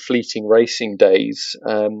own sort of fleeting racing days.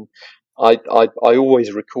 I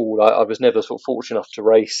always recall I was never sort of fortunate enough to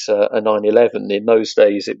race a 911. In those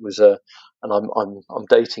days, it was and I'm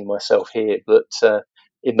dating myself here, but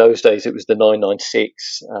in those days it was the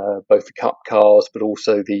 996, both the Cup cars, but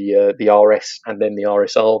also the RS and then the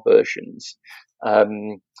RSR versions.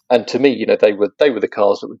 And to me, they were the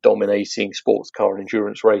cars that were dominating sports car and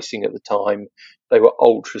endurance racing at the time. They were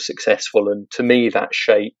ultra successful, and to me, that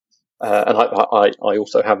shape, and I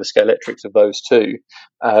also have a Scalextrics of those too,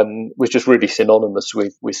 was just really synonymous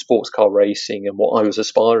with sports car racing and what I was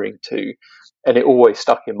aspiring to. And it always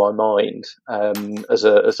stuck in my mind as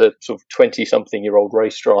a sort of 20-something-year-old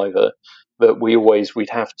race driver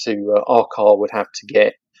that our car would have to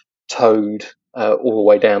get towed all the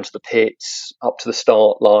way down to the pits, up to the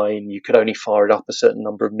start line. You could only fire it up a certain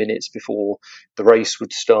number of minutes before the race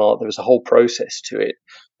would start. There was a whole process to it.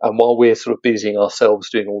 And while we're sort of busying ourselves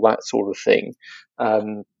doing all that sort of thing,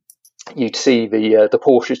 you'd see the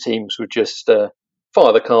Porsche teams would just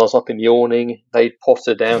fire the cars up in the awning. They'd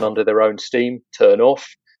potter down under their own steam, turn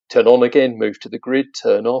off, turn on again, move to the grid,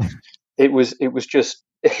 turn off. It was just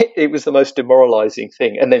it was the most demoralizing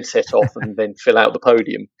thing, and then set off and then fill out the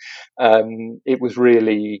podium. It was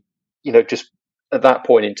really, just at that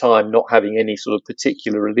point in time, not having any sort of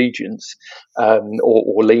particular allegiance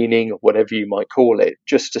or leaning or whatever you might call it,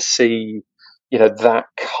 just to see, that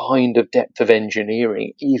kind of depth of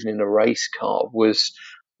engineering, even in a race car, was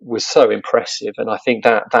so impressive. And I think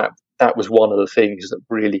that was one of the things that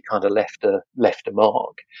really kind of left a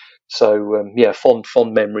mark. So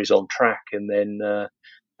fond memories on track, and then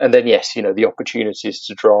yes, the opportunities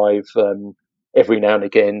to drive every now and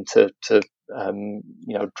again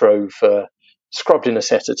drove scrubbed in a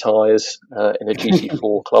set of tyres in a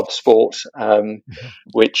GT4 Club Sport,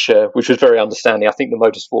 which was very understanding. I think the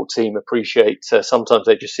motorsport team appreciate. Sometimes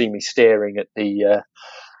they just see me staring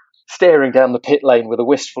down the pit lane with a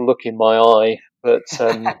wistful look in my eye. But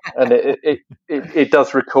and it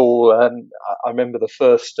does recall. I remember the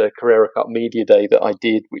first Carrera Cup Media Day that I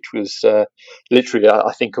did, which was literally,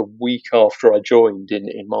 I think, a week after I joined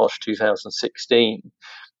in March 2016.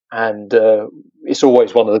 And it's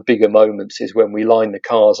always one of the bigger moments is when we line the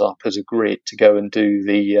cars up as a grid to go and do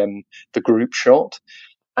the group shot.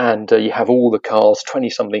 And you have all the cars,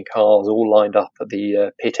 20-something cars, all lined up at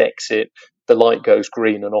the pit exit. The light goes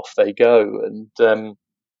green and off they go. And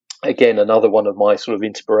again, another one of my sort of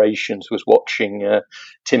inspirations was watching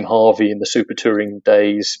Tim Harvey in the Super Touring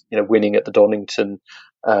days, winning at the Donington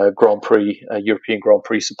Grand Prix, European Grand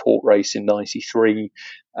Prix support race in '93.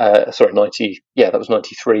 That was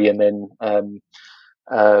 '93, and then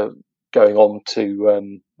going on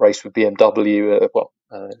to race with BMW. It was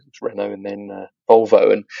Renault and then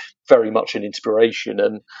Volvo, and very much an inspiration.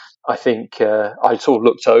 And I think I sort of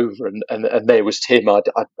looked over, and there was Tim. I'd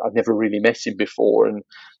never really met him before, and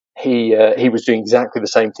he was doing exactly the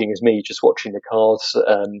same thing as me, just watching the cars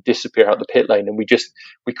disappear out the pit lane, and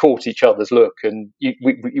we caught each other's look, and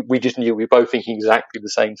we just knew we were both thinking exactly the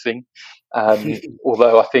same thing.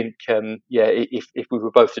 Although I think, if we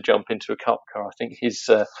were both to jump into a cup car, I think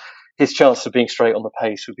his chance of being straight on the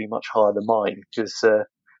pace would be much higher than mine, because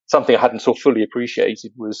something I hadn't sort of fully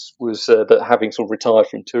appreciated was that, having sort of retired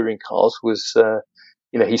from touring cars, was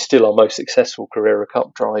he's still our most successful Carrera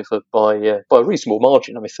Cup driver by a reasonable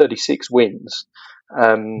margin. I mean, 36 wins.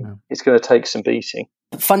 It's going to take some beating.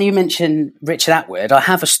 Funny you mentioned Richard Atwood. I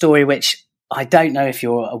have a story which I don't know if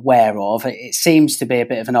you're aware of. It seems to be a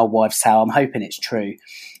bit of an old wives' tale. I'm hoping it's true.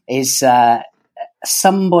 Is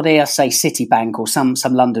somebody, I say Citibank or some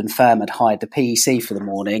London firm, had hired the PEC for the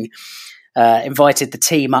morning, invited the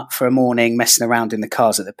team up for a morning messing around in the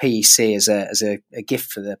cars at the PEC as a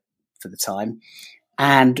gift for the time.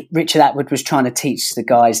 And Richard Atwood was trying to teach the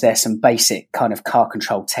guys there some basic kind of car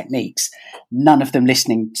control techniques, none of them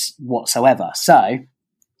listening whatsoever. So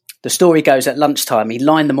the story goes, at lunchtime, he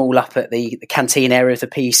lined them all up at the canteen area of the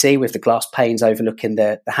PEC with the glass panes overlooking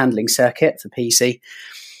the handling circuit for PEC.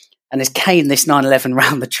 And there's Kane, this 911,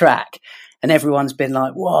 round the track. And everyone's been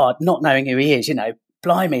like, what? Not knowing who he is,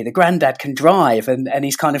 blimey, the granddad can drive. And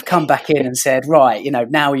he's kind of come back in and said, right,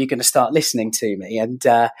 now are you going to start listening to me? And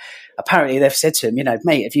apparently they've said to him,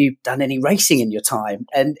 mate, have you done any racing in your time?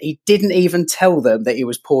 And he didn't even tell them that he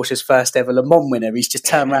was Porsche's first ever Le Mans winner. He's just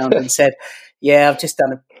turned around and said, yeah, I've just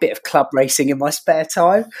done a bit of club racing in my spare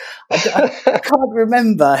time. I can't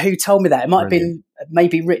remember who told me that. It might have been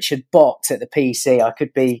maybe Richard Bott at the PEC. I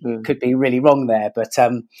could be really wrong there. But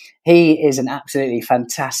he is an absolutely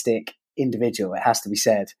fantastic individual, it has to be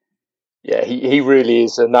said. Yeah, he really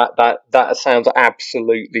is, and that sounds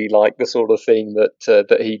absolutely like the sort of thing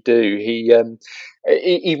that he'd do. He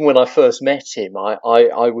even when I first met him,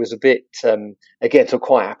 I was a bit again sort of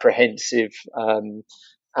quite apprehensive,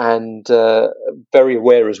 and very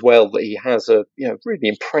aware as well that he has a really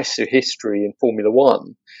impressive history in Formula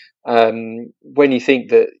One. When you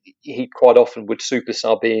think that he quite often would super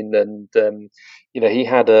sub in, and he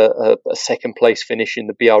had a second place finish in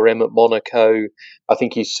the BRM at Monaco. I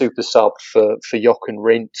think he's super subbed for Jochen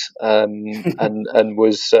Rindt, and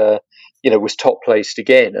was top placed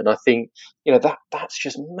again. And I think that's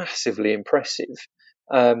just massively impressive.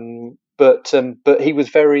 But he was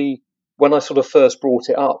very. When I sort of first brought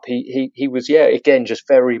it up, he was again just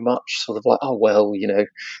very much sort of like, oh well,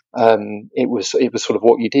 it was sort of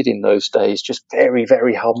what you did in those days, just very,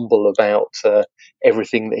 very humble about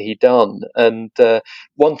everything that he'd done. And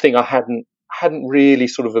one thing I hadn't really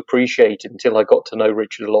sort of appreciated until I got to know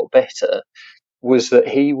Richard a lot better was that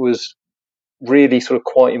he was really sort of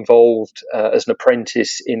quite involved as an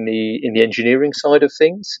apprentice in the engineering side of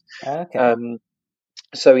things. Okay.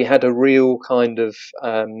 So he had a real kind of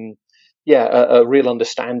a real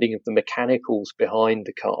understanding of the mechanicals behind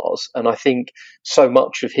the cars. And I think so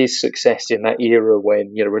much of his success in that era,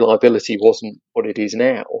 when reliability wasn't what it is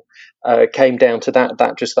now, came down to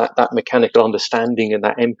that mechanical understanding and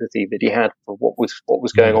that empathy that he had for what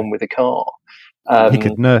was going on with the car. He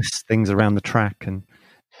could nurse things around the track and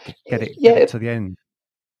get it to the end.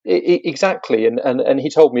 Exactly. And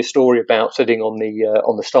he told me a story about sitting on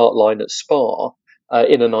the start line at Spa.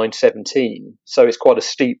 In a 917, so it's quite a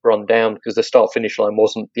steep run down, because the start-finish line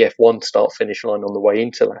wasn't the F1 start-finish line on the way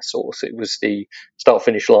into La Source; it was the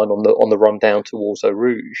start-finish line on the run down towards Eau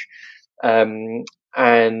Rouge,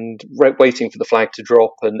 and waiting for the flag to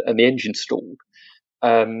drop, and the engine stalled.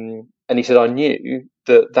 And he said, I knew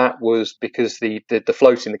that was because the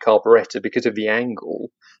float in the carburettor, because of the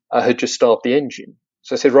angle, had just starved the engine.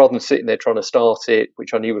 So I said, rather than sitting there trying to start it,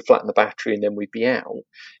 which I knew would flatten the battery and then we'd be out,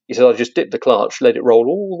 he said, I just dipped the clutch, let it roll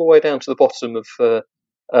all the way down to the bottom of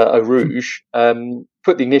Eau Rouge,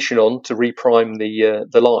 put the ignition on to reprime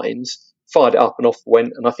the lines, fired it up, and off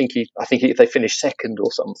went. And I think they finished second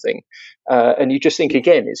or something. And you just think,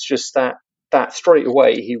 again, it's just that straight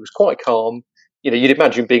away he was quite calm. You'd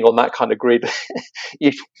imagine being on that kind of grid,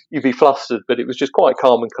 you'd be flustered, but it was just quite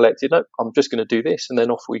calm and collected. No, I'm just going to do this, and then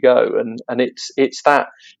off we go. And it's that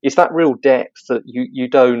real depth that you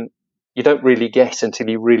don't really get until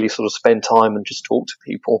you really sort of spend time and just talk to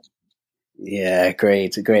people. Yeah,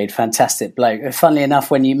 agreed. Fantastic bloke. Funnily enough,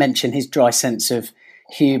 when you mention his dry sense of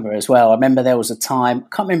humour as well, I remember there was a time,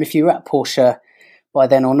 I can't remember if you were at Porsche by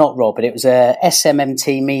then or not, Rob, but it was a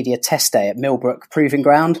SMMT media test day at Millbrook Proving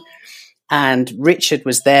Ground. And Richard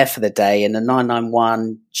was there for the day in the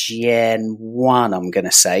 991 Gen 1, I'm going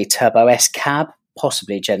to say, Turbo S cab,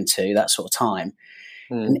 possibly Gen 2, that sort of time.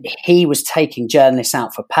 And he was taking journalists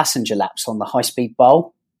out for passenger laps on the high-speed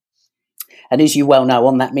bowl. And as you well know,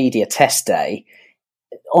 on that media test day,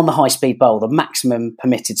 on the high-speed bowl, the maximum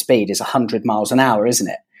permitted speed is 100 miles an hour, isn't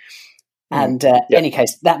it? And in any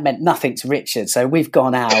case, that meant nothing to Richard. So we've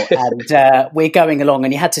gone out and we're going along,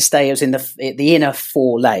 and he had to stay. It was in the inner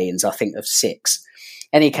 4 lanes, I think, of 6.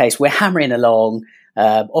 In any case, we're hammering along.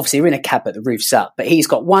 Obviously, we're in a cab, but the roof's up. But he's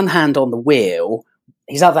got one hand on the wheel.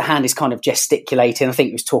 His other hand is kind of gesticulating. I think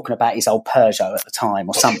he was talking about his old Peugeot at the time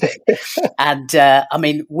or something. And I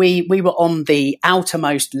mean, we were on the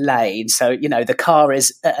outermost lane. So, you know, the car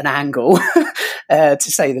is at an angle, to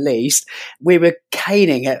say the least. We were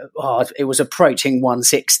caning it. Oh, it was approaching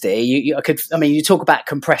 160. You talk about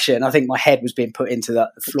compression. I think my head was being put into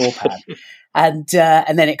the floor pad. And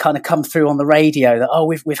then it kind of come through on the radio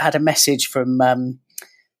that, we've had a message from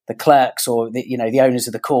the clerks or the owners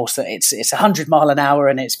of the course that it's 100 mile an hour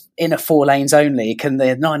and it's inner 4 lanes only. Can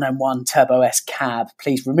the 991 Turbo S cab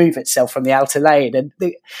please remove itself from the outer lane? And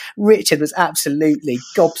Richard was absolutely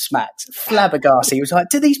gobsmacked, flabbergasted. He was like,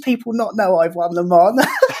 do these people not know I've won Le Mans?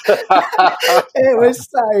 It was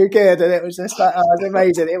so good, and it was just like, it was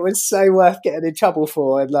amazing. It was so worth getting in trouble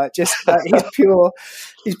for, and his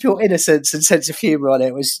pure innocence and sense of humour on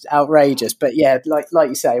it was outrageous. But yeah, like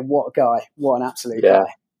you say, what a guy, what an absolute guy.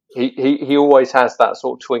 He always has that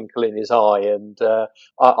sort of twinkle in his eye, and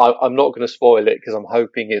I'm not going to spoil it because I'm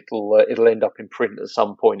hoping it'll end up in print at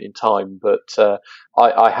some point in time. But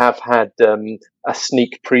I have had a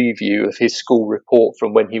sneak preview of his school report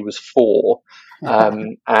from when he was 4,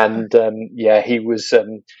 he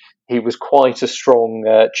was quite a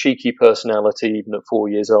strong, cheeky personality even at 4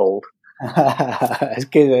 years old. It's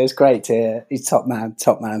good. It's great to hear. He's top man.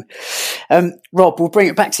 Rob, we'll bring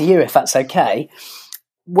it back to you if that's okay.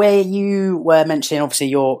 Where you were mentioning, obviously,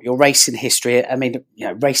 your racing history. I mean,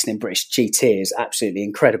 racing in British GT is absolutely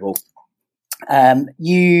incredible.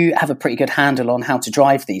 You have a pretty good handle on how to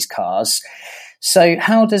drive these cars. So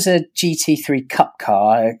how does a GT3 Cup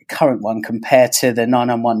car, a current one, compare to the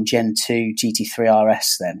 991 Gen 2 GT3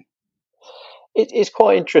 RS then? It's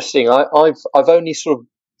quite interesting. I've only sort of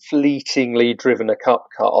fleetingly driven a Cup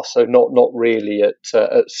car, so not really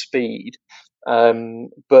at speed.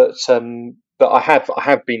 But I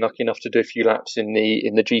have been lucky enough to do a few laps in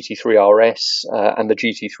the GT3 RS and the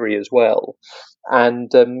GT3 as well.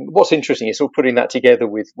 And what's interesting is sort of putting that together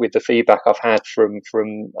with the feedback I've had from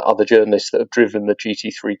other journalists that have driven the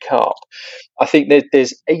GT3 Cup. I think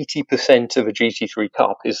there's 80% of a GT3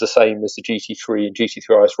 Cup is the same as the GT3 and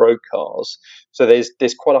GT3 RS road cars. So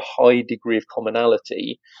there's quite a high degree of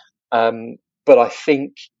commonality. But I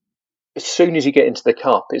think as soon as you get into the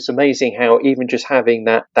Cup, it's amazing how even just having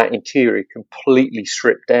that interior completely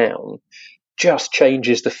stripped down just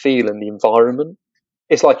changes the feel and the environment.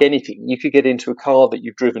 It's like anything. You could get into a car that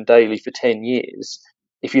you've driven daily for 10 years.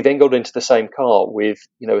 If you then got into the same car with,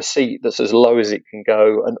 a seat that's as low as it can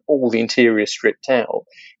go and all the interior stripped out,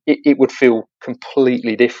 it would feel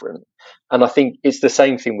completely different. And I think it's the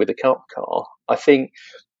same thing with a Cup car. I think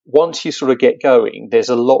once you sort of get going, there's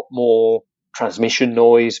a lot more transmission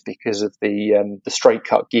noise because of the straight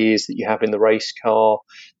cut gears that you have in the race car.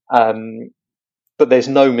 But there's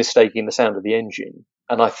no mistaking the sound of the engine.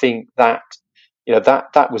 And I think that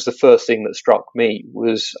was the first thing that struck me.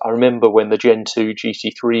 Was I remember when the Gen 2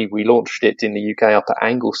 GT3, we launched it in the UK up at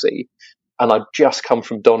Anglesey, and I'd just come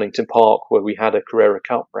from Donington Park where we had a Carrera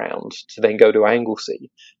Cup round to then go to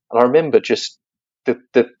Anglesey. And I remember just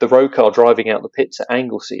the road car driving out the pits at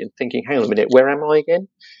Anglesey and thinking, hang on a minute, where am I again?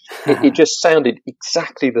 It just sounded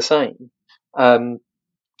exactly the same. And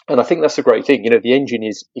I think that's a great thing. The engine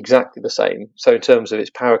is exactly the same. So in terms of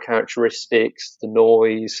its power characteristics, the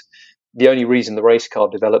noise, the only reason the race car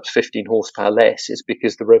develops 15 horsepower less is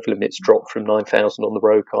because the rev limit's dropped from 9,000 on the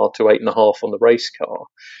road car to 8.5 on the race car.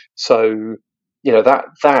 So,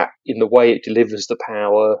 that in the way it delivers the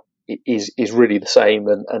power is really the same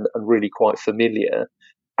and really quite familiar.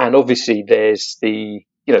 And obviously there's the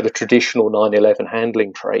traditional 911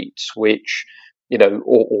 handling traits, which,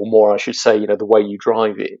 or more, I should say, the way you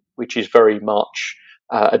drive it, which is very much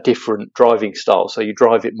a different driving style. So you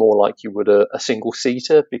drive it more like you would a single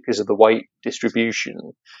seater because of the weight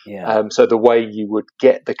distribution. Yeah. So the way you would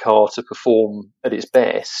get the car to perform at its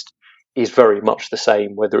best is very much the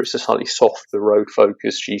same, whether it's a slightly softer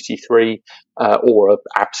road-focused GT3 or a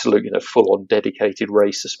absolute, full-on dedicated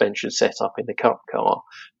race suspension setup in the Cup car.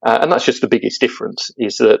 And that's just the biggest difference,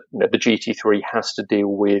 is that the GT3 has to deal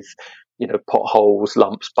with potholes,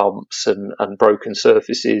 lumps, bumps, and broken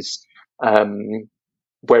surfaces,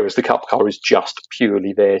 whereas the Cup car is just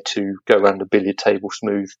purely there to go around a billiard table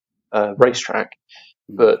smooth racetrack.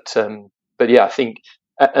 But yeah, I think,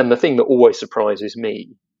 and the thing that always surprises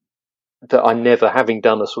me, that I never, having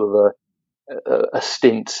done a sort of a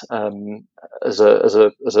stint as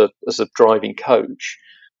a driving coach,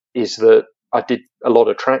 is that I did a lot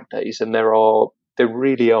of track days, and there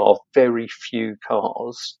really are very few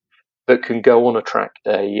cars that can go on a track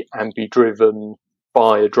day and be driven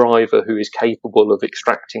by a driver who is capable of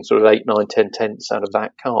extracting sort of 8, 9, 10 tenths out of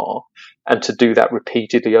that car, and to do that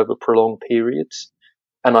repeatedly over prolonged periods.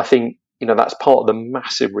 And I think that's part of the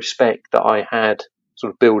massive respect that I had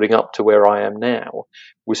sort of building up to where I am now,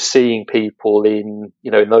 was seeing people in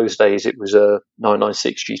those days it was a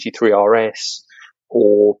 996 GT3 RS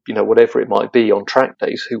or whatever it might be on track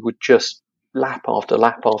days, who would just lap after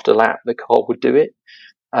lap after lap the car would do it.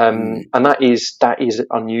 And that is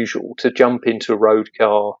unusual, to jump into a road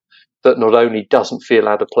car that not only doesn't feel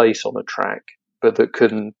out of place on a track, but that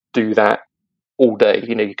can do that all day.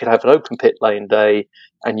 You could have an open pit lane day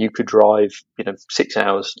and you could drive 6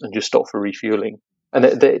 hours and just stop for refueling. And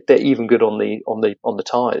they're even good on the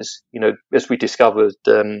tyres. As we discovered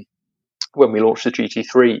when we launched the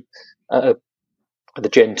GT3, the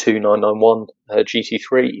Gen 2 991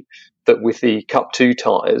 GT3, that with the Cup 2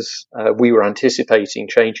 tyres, we were anticipating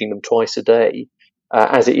changing them twice a day.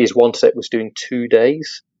 As it is, one set was doing 2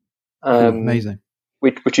 days. Amazing.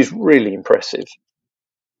 Which is really impressive.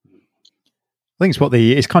 I think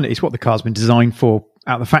it's what the car's been designed for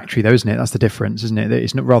out of the factory, though, isn't it? That's the difference, isn't it?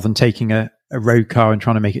 It's not, rather than taking a road car and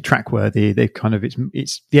trying to make it track worthy, they kind of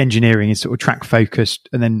it's the engineering is sort of track focused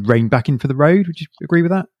and then reined back in for the road. Would you agree with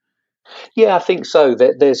that? Yeah, I think so.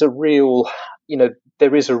 There's a real,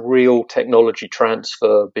 there is a real technology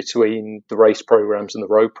transfer between the race programs and the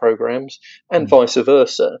road programs, and vice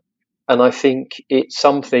versa. And I think it's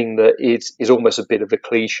something that is almost a bit of a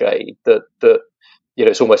cliche, that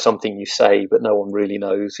it's almost something you say, but no one really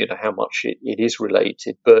knows, how much it is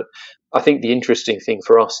related. But I think the interesting thing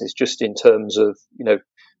for us is just in terms of,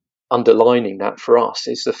 underlining that for us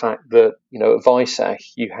is the fact that, at Weissach,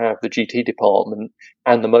 you have the GT department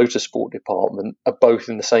and the motorsport department are both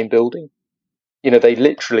in the same building. They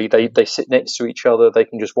literally, they sit next to each other. They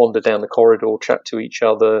can just wander down the corridor, chat to each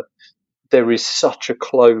other. There is such a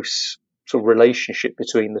close sort of relationship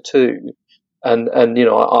between the two. And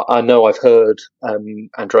I know I've heard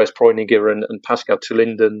Andreas Preuniger and Pascal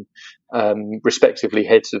Tulinden, respectively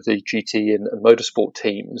heads of the GT and motorsport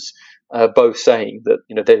teams, both saying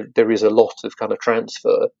that there is a lot of kind of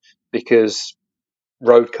transfer, because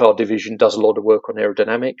road car division does a lot of work on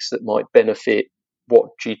aerodynamics that might benefit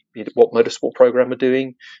what motorsport program are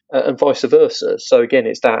doing, and vice versa. So again,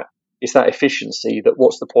 it's that efficiency, that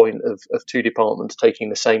what's the point of two departments taking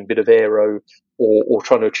the same bit of aero or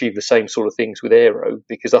trying to achieve the same sort of things with aero,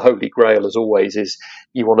 because the holy grail, as always, is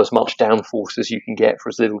you want as much downforce as you can get for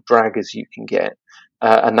as little drag as you can get.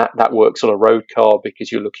 And that works on a road car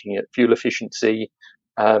because you're looking at fuel efficiency,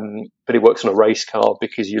 but it works on a race car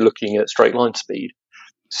because you're looking at straight line speed.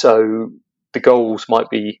 So the goals might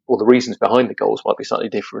be, or the reasons behind the goals might be slightly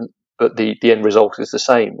different, but the end result is the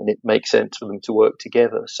same, and it makes sense for them to work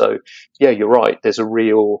together. So yeah, you're right. There's a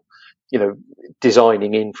real,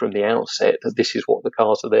 designing in from the outset that this is what the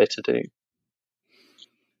cars are there to do.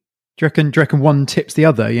 Do you reckon one tips the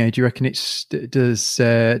other? Do you reckon do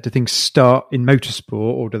things start in motorsport,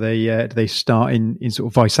 or do they start in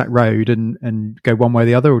sort of Weissach Road and go one way or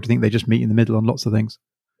the other, or do you think they just meet in the middle on lots of things?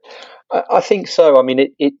 I think so. I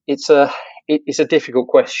mean, it's a difficult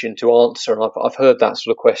question to answer, and I've heard that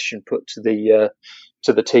sort of question put to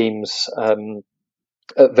the teams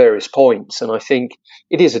at various points, and I think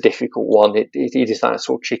it is a difficult one. It is that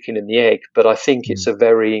sort of chicken and the egg, but I think it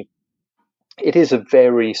is a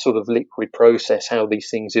very sort of liquid process how these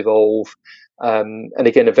things evolve, and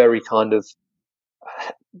again, a very kind of,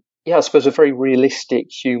 I suppose, a very realistic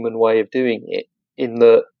human way of doing it. In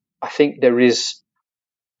that, I think there is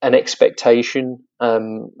an expectation. I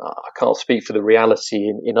can't speak for the reality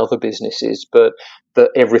in other businesses, but that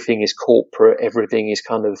everything is corporate, everything is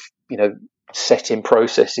kind of, set in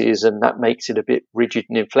processes, and that makes it a bit rigid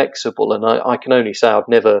and inflexible. And I can only say I've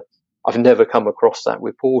never come across that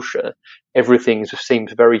with Porsche. Everything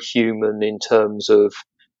seems very human in terms of,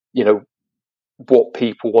 what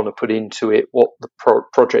people want to put into it, what the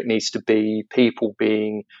project needs to be, people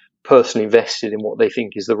being personally invested in what they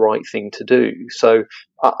think is the right thing to do. So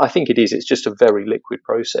I think it is. It's just a very liquid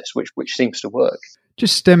process, which seems to work.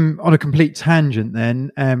 Just on a complete tangent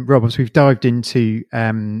then, Rob, as we've dived into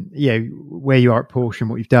where you are at Porsche and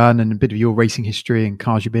what you've done and a bit of your racing history and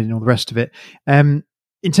cars you've been in, all the rest of it. In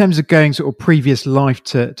terms of going sort of previous life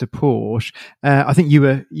to Porsche, I think you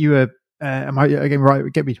were am I again right?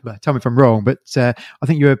 Tell me if I'm wrong, but I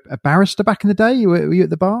think you were a barrister back in the day. Were you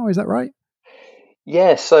at the bar? Is that right?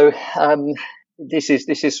 Yeah. So this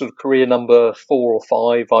is sort of career number 4 or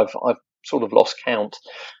 5. I've sort of lost count.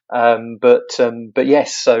 But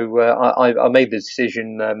yes. So I made the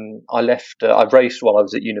decision. I left. I raced while I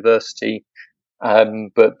was at university.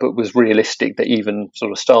 But was realistic that even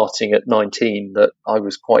sort of starting at 19, that I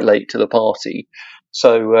was quite late to the party.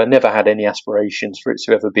 So never had any aspirations for it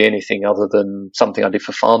to ever be anything other than something I did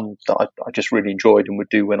for fun that I just really enjoyed and would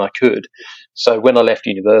do when I could. So when I left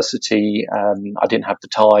university, I didn't have the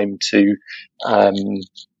time to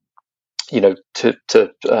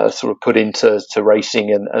sort of put into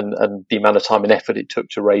racing and the amount of time and effort it took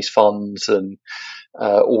to raise funds and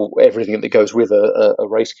or everything that goes with a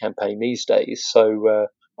race campaign these days. So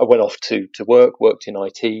I went off to worked in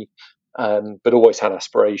IT, but always had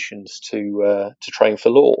aspirations to train for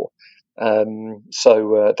law.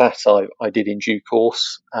 So that I did in due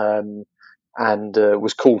course, and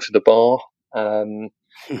was called to the bar, and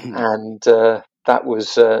that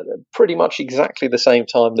was pretty much exactly the same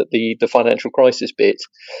time that the financial crisis bit.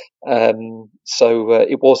 So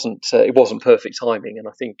it wasn't perfect timing, and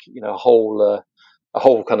I think a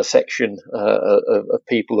whole kind of section of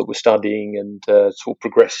people that were studying and sort of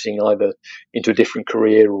progressing either into a different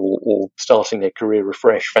career or starting their career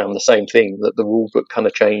afresh found the same thing, that the rule book kind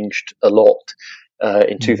of changed a lot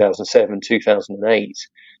in 2007, 2008.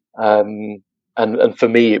 And for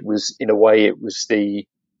me, it was, in a way, it was I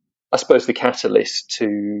suppose, the catalyst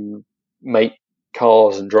to make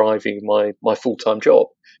cars and driving my full-time job.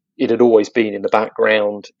 It had always been in the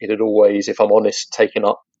background. It had always, if I'm honest, taken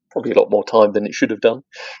up probably a lot more time than it should have done.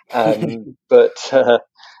 But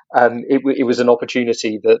it was an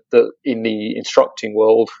opportunity that in the instructing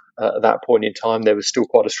world at that point in time, there was still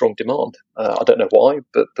quite a strong demand. I don't know why,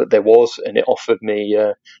 but there was, and it offered me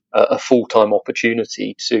a full-time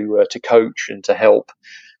opportunity to coach and to help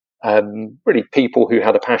really people who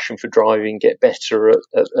had a passion for driving get better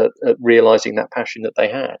at realizing that passion that they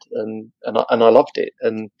had, and I loved it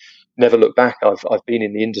and never looked back. I've been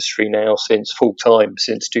in the industry now since full time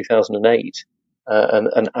since 2008,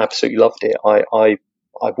 and absolutely loved it. I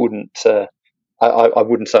wouldn't I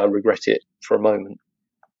wouldn't say I regret it for a moment.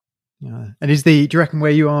 Yeah. And do you reckon where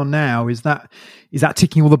you are now, is that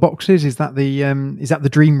ticking all the boxes? Is that the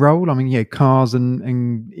dream role? I mean, cars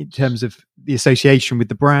and in terms of the association with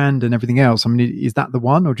the brand and everything else. I mean, is that the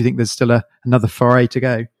one, or do you think there's still another foray to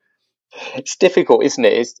go? It's difficult, isn't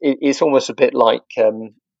it? It's almost a bit like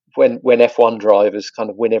when F1 drivers kind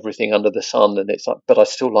of win everything under the sun, and it's like, but I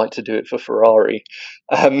still like to do it for Ferrari.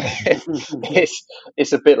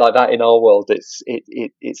 It's a bit like that in our world.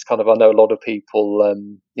 It's kind of, I know a lot of people.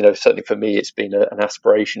 Certainly for me, it's been an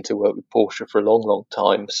aspiration to work with Porsche for a long, long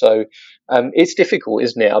time. So it's difficult,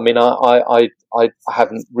 isn't it? I mean, I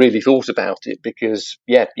haven't really thought about it because,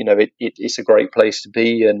 it's a great place to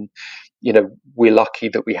be, and we're lucky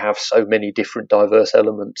that we have so many different diverse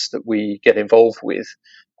elements that we get involved with.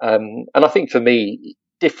 And I think for me,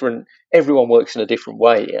 everyone works in a different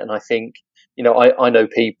way. And I think, I know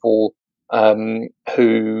people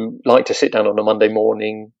who like to sit down on a Monday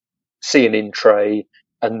morning, see an in-tray,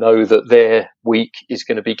 and know that their week is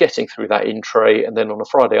going to be getting through that in-tray. And then on a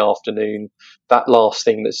Friday afternoon, that last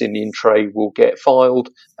thing that's in the in-tray will get filed,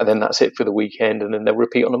 and then that's it for the weekend. And then they'll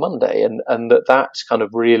repeat on a Monday. And that's kind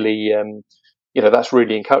of really, that's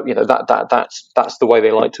really encouraging. That's the way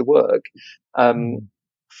they like to work.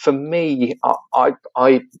 For me, I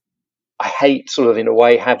hate, sort of, in a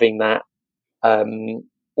way, having that,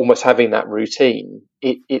 almost having that routine.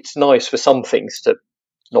 It's nice for some things to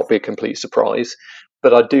not be a complete surprise,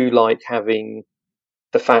 but I do like having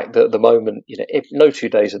the fact that at the moment, no 2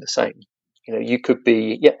 days are the same. You could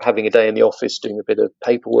be having a day in the office doing a bit of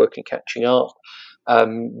paperwork and catching up.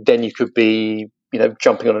 Then you could be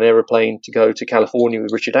jumping on an aeroplane to go to California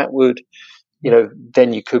with Richard Atwood.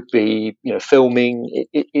 Then you could be filming.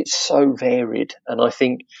 It's so varied, and I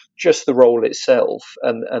think just the role itself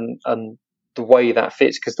and the way that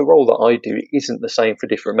fits, because the role that I do isn't the same for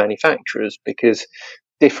different manufacturers, because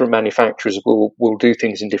different manufacturers will do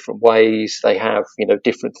things in different ways. They have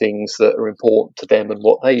different things that are important to them and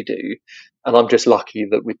what they do, and I'm just lucky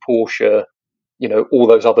that with Porsche, all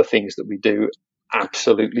those other things that we do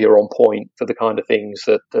absolutely are on point for the kind of things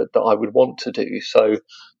that I would want to do. So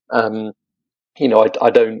I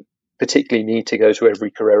don't particularly need to go to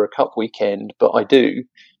every Carrera Cup weekend, but I do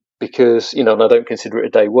because, and I don't consider it a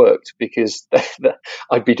day worked because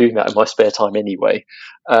I'd be doing that in my spare time anyway.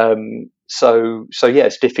 So yeah,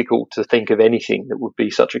 it's difficult to think of anything that would be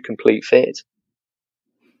such a complete fit.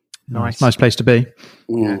 Nice place to be.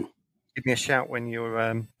 Yeah. Give me a shout when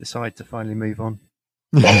you decide to finally move on.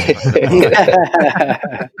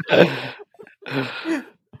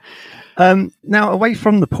 Now, away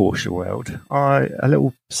from the Porsche world, a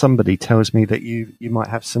little somebody tells me that you might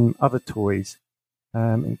have some other toys.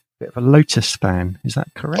 A bit of a Lotus fan, is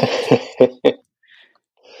that correct?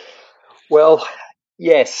 Well,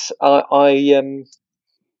 yes.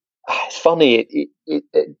 It's funny.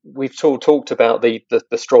 We've talked about the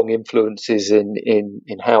strong influences in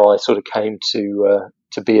how I sort of came to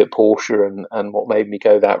be at Porsche and what made me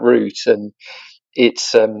go that route. And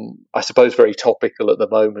it's I suppose very topical at the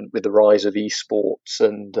moment with the rise of esports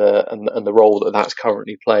and the role that that's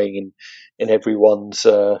currently playing in everyone's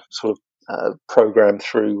sort of program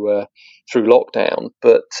through lockdown.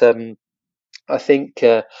 But I think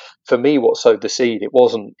for me, what sowed the seed, it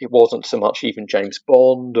wasn't so much even James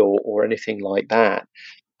Bond or anything like that.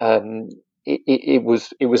 It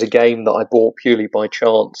was a game that I bought purely by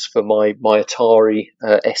chance for my Atari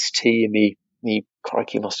ST in the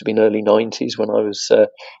crikey, must have been early 90s when I was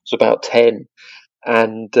about 10,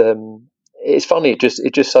 and it's funny, it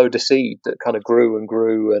just sowed a seed that kind of grew and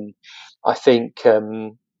grew, and I think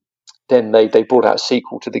then they brought out a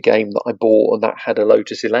sequel to the game that I bought, and that had a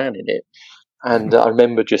Lotus Elan in it. And I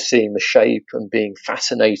remember just seeing the shape and being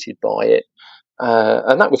fascinated by it.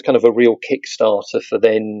 And that was kind of a real Kickstarter for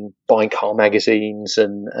then buying car magazines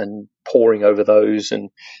and poring over those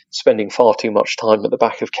and spending far too much time at the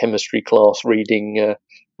back of chemistry class reading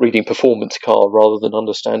Performance Car rather than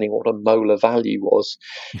understanding what a molar value was.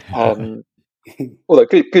 Although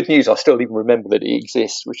good news, I still even remember that it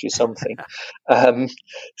exists, which is something.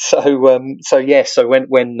 So when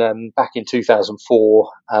back in 2004,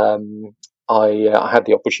 I had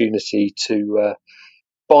the opportunity to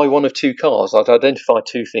buy one of two cars. I'd identified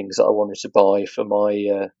two things that I wanted to buy for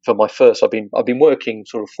my first. I've been working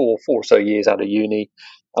sort of four or so years out of uni,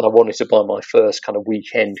 and I wanted to buy my first kind of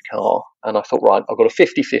weekend car. And I thought, right, I've got a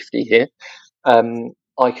 50-50 here.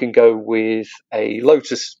 I can go with a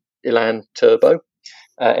Lotus Elan Turbo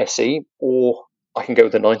SE, or I can go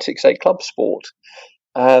with the 968 Club Sport.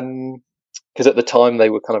 Because at the time they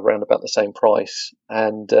were kind of around about the same price,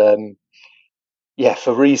 and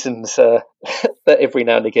for reasons that every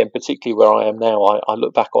now and again, particularly where I am now, I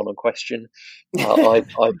look back on and question. I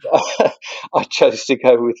chose to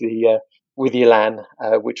go with the Elan,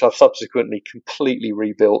 which I've subsequently completely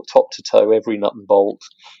rebuilt top to toe, every nut and bolt.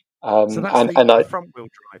 So that's the front wheel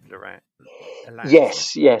drive, Elan.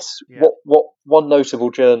 Yes. Yeah. What one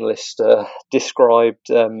notable journalist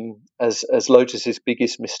described as Lotus's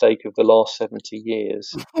biggest mistake of the last 70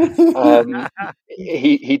 years.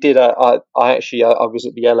 He did. I was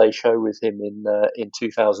at the LA show with him in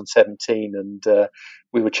 2017, and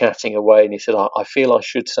we were chatting away, and he said, "I feel I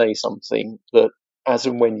should say something that." As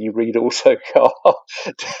and when you read Autocar,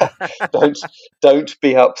 don't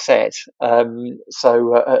be upset.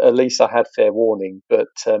 So at least I had fair warning, but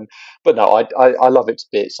no, I love it to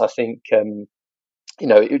bits. I think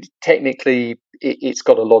technically it's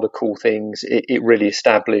got a lot of cool things. It really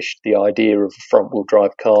established the idea of a front wheel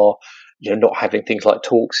drive car. Not having things like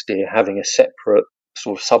torque steer, having a separate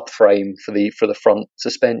sort of subframe for the front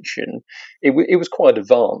suspension. It was quite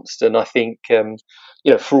advanced, and I think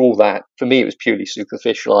for all that, for me it was purely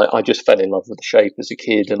superficial. I just fell in love with the shape as a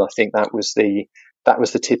kid, and I think that was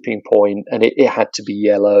the tipping point. And it had to be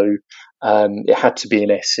yellow, it had to be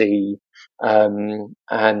an SE, and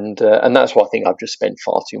that's why I think I've just spent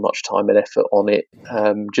far too much time and effort on it,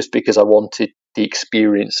 just because I wanted the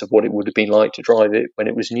experience of what it would have been like to drive it when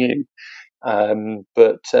it was new.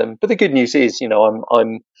 But the good news is,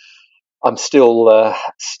 I'm still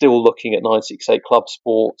looking at 968 Club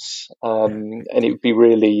Sports, and it would be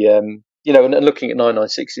really, and looking at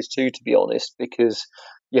 996s too, to be honest, because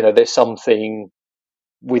there's something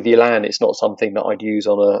with the Elan. It's not something that I'd use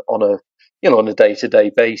on a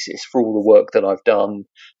day-to-day basis for all the work that I've done.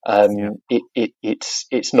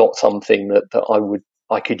 It's not something that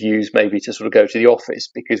I could use maybe to sort of go to the office,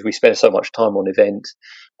 because we spend so much time on event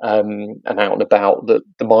and out and about that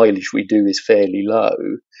the mileage we do is fairly low.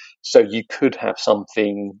 So you could have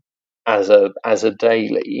something as a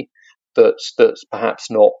daily that's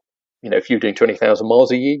perhaps not, if you're doing 20,000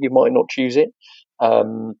 miles a year, you might not choose it.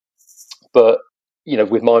 But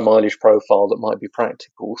with my mileage profile, that might be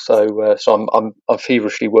practical. So I'm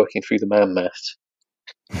feverishly working through the man maths.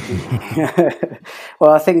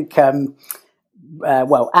 Well, I think, Andy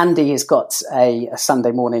has got a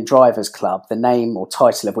Sunday morning drivers club, the name or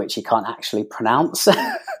title of which he can't actually pronounce.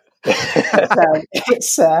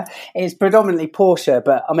 It's predominantly Porsche,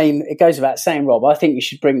 but I mean, it goes without saying, Rob, I think you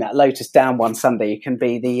should bring that Lotus down one Sunday. You can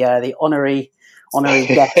be the honorary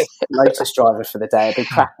guest Lotus driver for the day. It'd be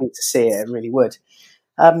cracking to see it. It really would.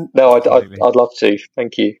 No, I'd love to.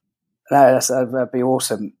 Thank you. No, that'd be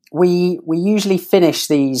awesome. We usually finish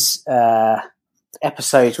these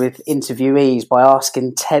episodes with interviewees by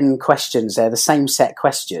asking 10 questions. They're the same set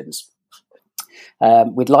questions.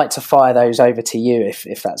 We'd like to fire those over to you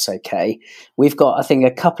if that's okay. We've got, I think,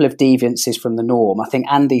 a couple of deviances from the norm. I think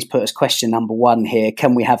Andy's put as question number 1 here: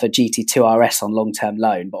 can we have a GT2 RS on long-term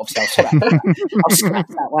loan? But obviously I'll scratch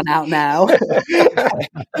that one out now.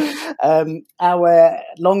 Our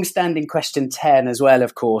long-standing question 10 as well,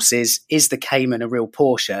 of course, is the Cayman a real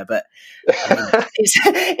Porsche? But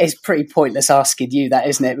it's pretty pointless asking you that,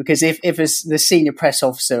 isn't it? Because if the senior press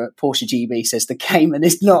officer at Porsche GB says the Cayman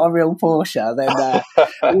is not a real Porsche, then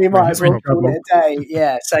we might as well call it a day.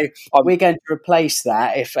 Yeah, so we're going to replace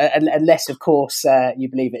that unless, of course, you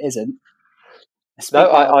believe it isn't.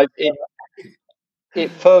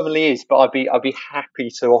 It firmly is, but I'd be happy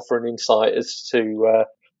to offer an insight as to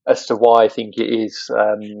why I think it is.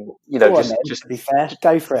 Just to be fair,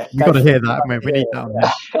 go for it. You've got to hear that. We need that on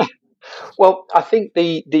there. Well, I think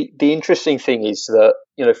the interesting thing is that,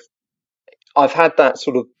 I've had that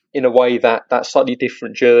sort of, in a way, that slightly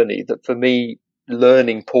different journey. That for me,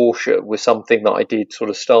 learning Porsche was something that I did sort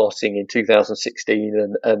of starting in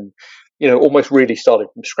 2016 and almost really started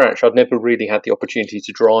from scratch. I'd never really had the opportunity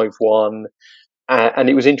to drive one. And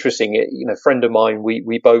it was interesting. A friend of mine,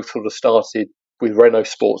 we both sort of started with Renault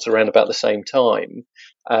Sports around about the same time.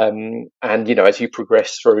 And, as you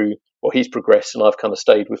progress through, he's progressed and I've kind of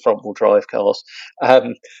stayed with front wheel drive cars.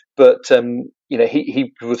 But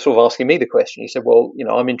he was sort of asking me the question. He said, well,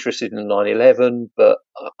 I'm interested in a 911, but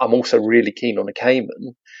I'm also really keen on a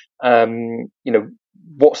Cayman.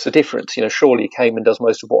 What's the difference? Surely a Cayman does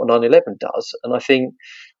most of what a 911 does. And I think,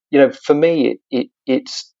 for me,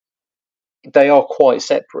 they are quite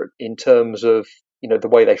separate in terms of, the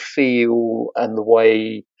way they feel and the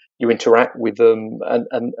way you interact with them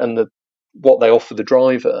and what they offer the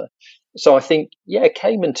driver. So I think,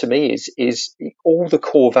 Cayman to me is all the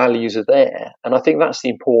core values are there. And I think that's the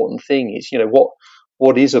important thing is,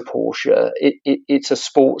 what is a Porsche? It's a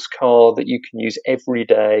sports car that you can use every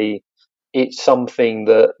day. It's something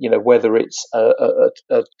that, whether it's a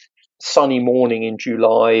sunny morning in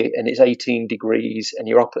July and it's 18 degrees and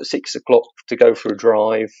you're up at 6 o'clock to go for a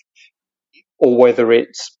drive, or whether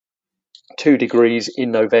it's 2 degrees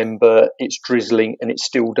in November, it's drizzling and it's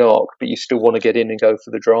still dark, but you still want to get in and go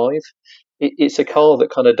for the drive. It's a car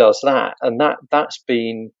that kind of does that. And that's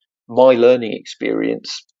been my learning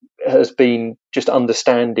experience, has been just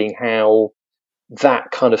understanding how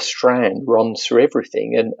that kind of strand runs through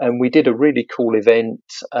everything. And we did a really cool event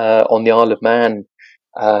on the Isle of Man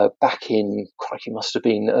back in, crikey, must have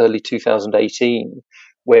been early 2018,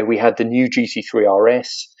 where we had the new GT3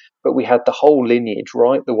 RS, but we had the whole lineage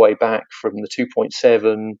right the way back from the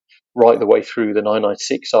 2.7, right the way through the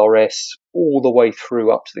 996 RS, all the way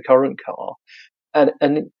through up to the current car.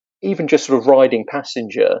 And even just sort of riding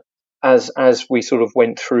passenger as we sort of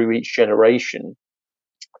went through each generation,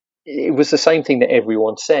 it was the same thing that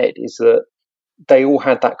everyone said, is that they all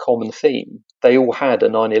had that common theme. They all had a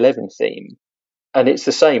 911 theme. And it's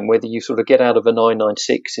the same whether you sort of get out of a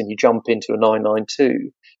 996 and you jump into a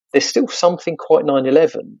 992. There's still something quite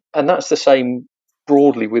 911. And that's the same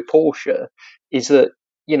broadly with Porsche, is that,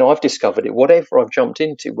 I've discovered it, whatever I've jumped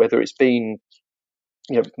into, whether it's been,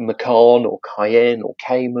 Macan or Cayenne or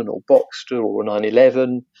Cayman or Boxster or a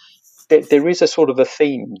 911, there is a sort of a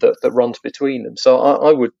theme that runs between them. So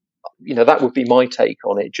I would, that would be my take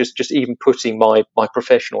on it. Just even putting my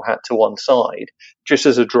professional hat to one side, just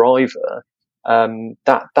as a driver,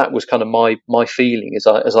 that was kind of my feeling as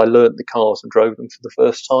I learned the cars and drove them for the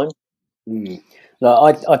first time.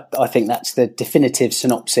 I think that's the definitive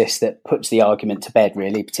synopsis that puts the argument to bed,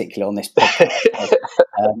 really, particularly on this podcast.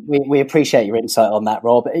 We appreciate your insight on that,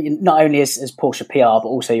 Rob. Not only as Porsche PR, but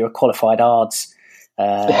also you're a qualified ARDS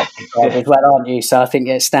as well, aren't you? So I think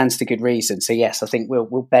it stands to good reason. So yes, I think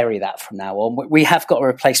we'll bury that from now on. We have got a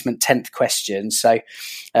replacement 10th question. So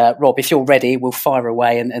Rob, if you're ready, we'll fire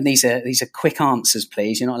away. And these are quick answers,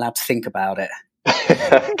 please. You're not allowed to think about it.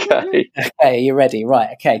 Okay, you're ready.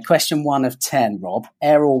 Right. Okay. Question 1 of 10, Rob.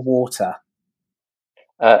 Air or water?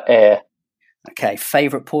 Air. Okay.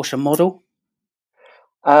 Favorite Porsche model?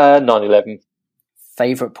 911.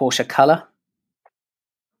 Favorite Porsche color?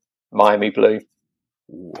 Miami blue.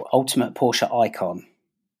 Ultimate Porsche icon?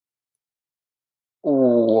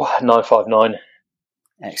 Ooh, 959.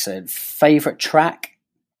 Excellent. Favourite track?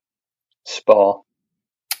 Spa.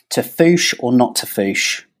 To Foosh or not to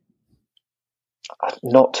Foosh?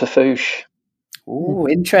 Not to Foosh. Ooh,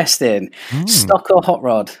 interesting. Stock or hot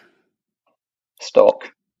rod?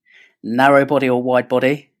 Stock. Narrow body or wide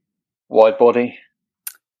body? Wide body.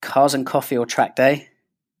 Cars and coffee or track day?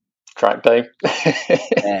 Track day.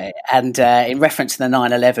 And in reference to the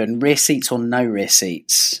 911, rear seats or no rear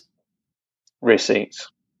seats? Rear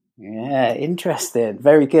seats. Yeah, interesting.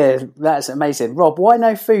 Very good. That's amazing. Rob, why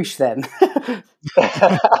no Foosh then?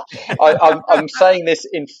 I'm saying this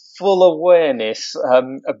in full awareness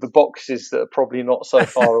of the boxes that are probably not so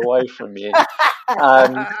far away from you.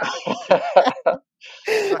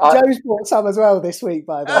 Joe's bought some as well this week,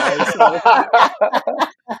 by the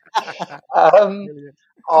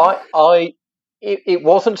way. It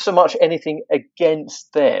wasn't so much anything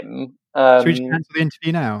against them. Should we just cancel the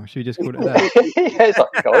interview now? Should we just call it that? Yeah, it's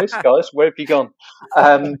like, guys, where have you gone?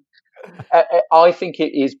 I think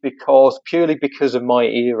it is purely because of my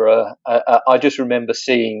era. I just remember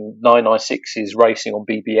seeing 996s racing on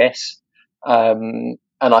BBS. And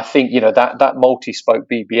I think, that multi-spoke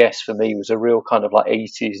BBS for me was a real kind of like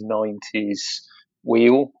 80s, 90s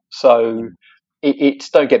wheel. So it's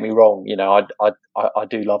don't get me wrong, I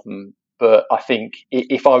do love them. But I think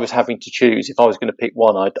if I was having to choose, if I was going to pick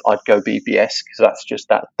one, I'd go BBS because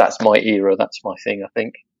that's my era. That's my thing, I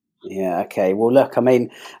think. Yeah, okay. Well, look, I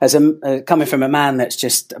mean, as coming from a man that's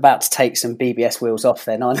just about to take some BBS wheels off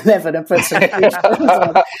their 911 and put some I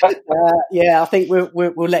think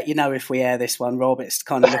we'll let you know if we air this one, Rob. It's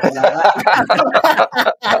kind of looking like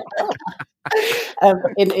that.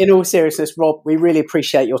 In all seriousness, Rob, we really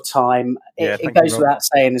appreciate your time. It goes without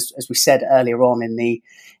saying, as we said earlier on in the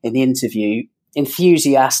interview,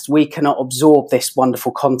 enthusiasts, we cannot absorb this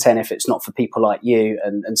wonderful content if it's not for people like you,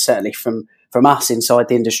 and certainly from us inside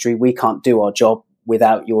the industry, we can't do our job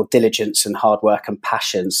without your diligence and hard work and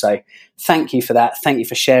passion. So thank you for that. Thank you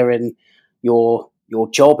for sharing your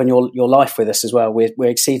job and your life with us as well. We're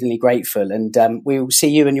exceedingly grateful, and we'll see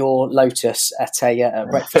you and your Lotus at a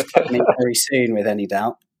breakfast company very soon, with any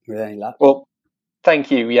doubt, with any luck. Well, thank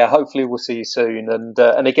you. Yeah, hopefully we'll see you soon.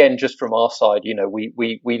 And again, just from our side,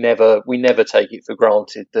 we never take it for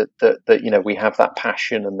granted that we have that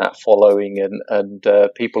passion and that following and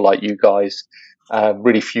people like you guys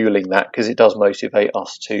really fueling that, because it does motivate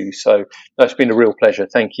us too. So that's been a real pleasure.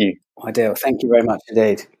 Thank you. Ideal. Thank you very much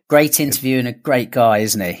indeed. Great interview and a great guy,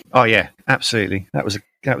 isn't he? Oh yeah, absolutely. That was a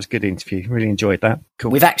good interview. Really enjoyed that.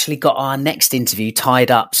 Cool. We've actually got our next interview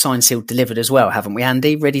tied up, signed, sealed, delivered as well, haven't we,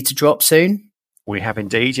 Andy? Ready to drop soon? We have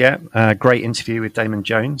indeed, yeah. Great interview with Damon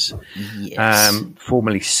Jones, yes.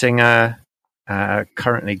 Formerly singer,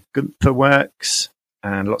 currently Gunther Works,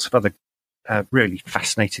 and lots of other really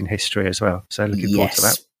fascinating history as well. So looking forward to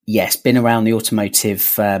that. Yes, been around the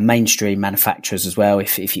automotive mainstream manufacturers as well,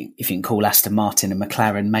 if you can call Aston Martin and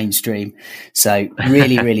McLaren mainstream. So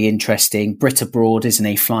really, really interesting. Brit abroad, isn't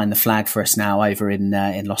he? Flying the flag for us now over in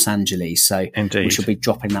Los Angeles. So indeed, we shall be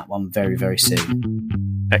dropping that one very, very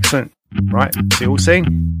soon. Excellent. Right, see you all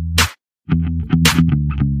soon.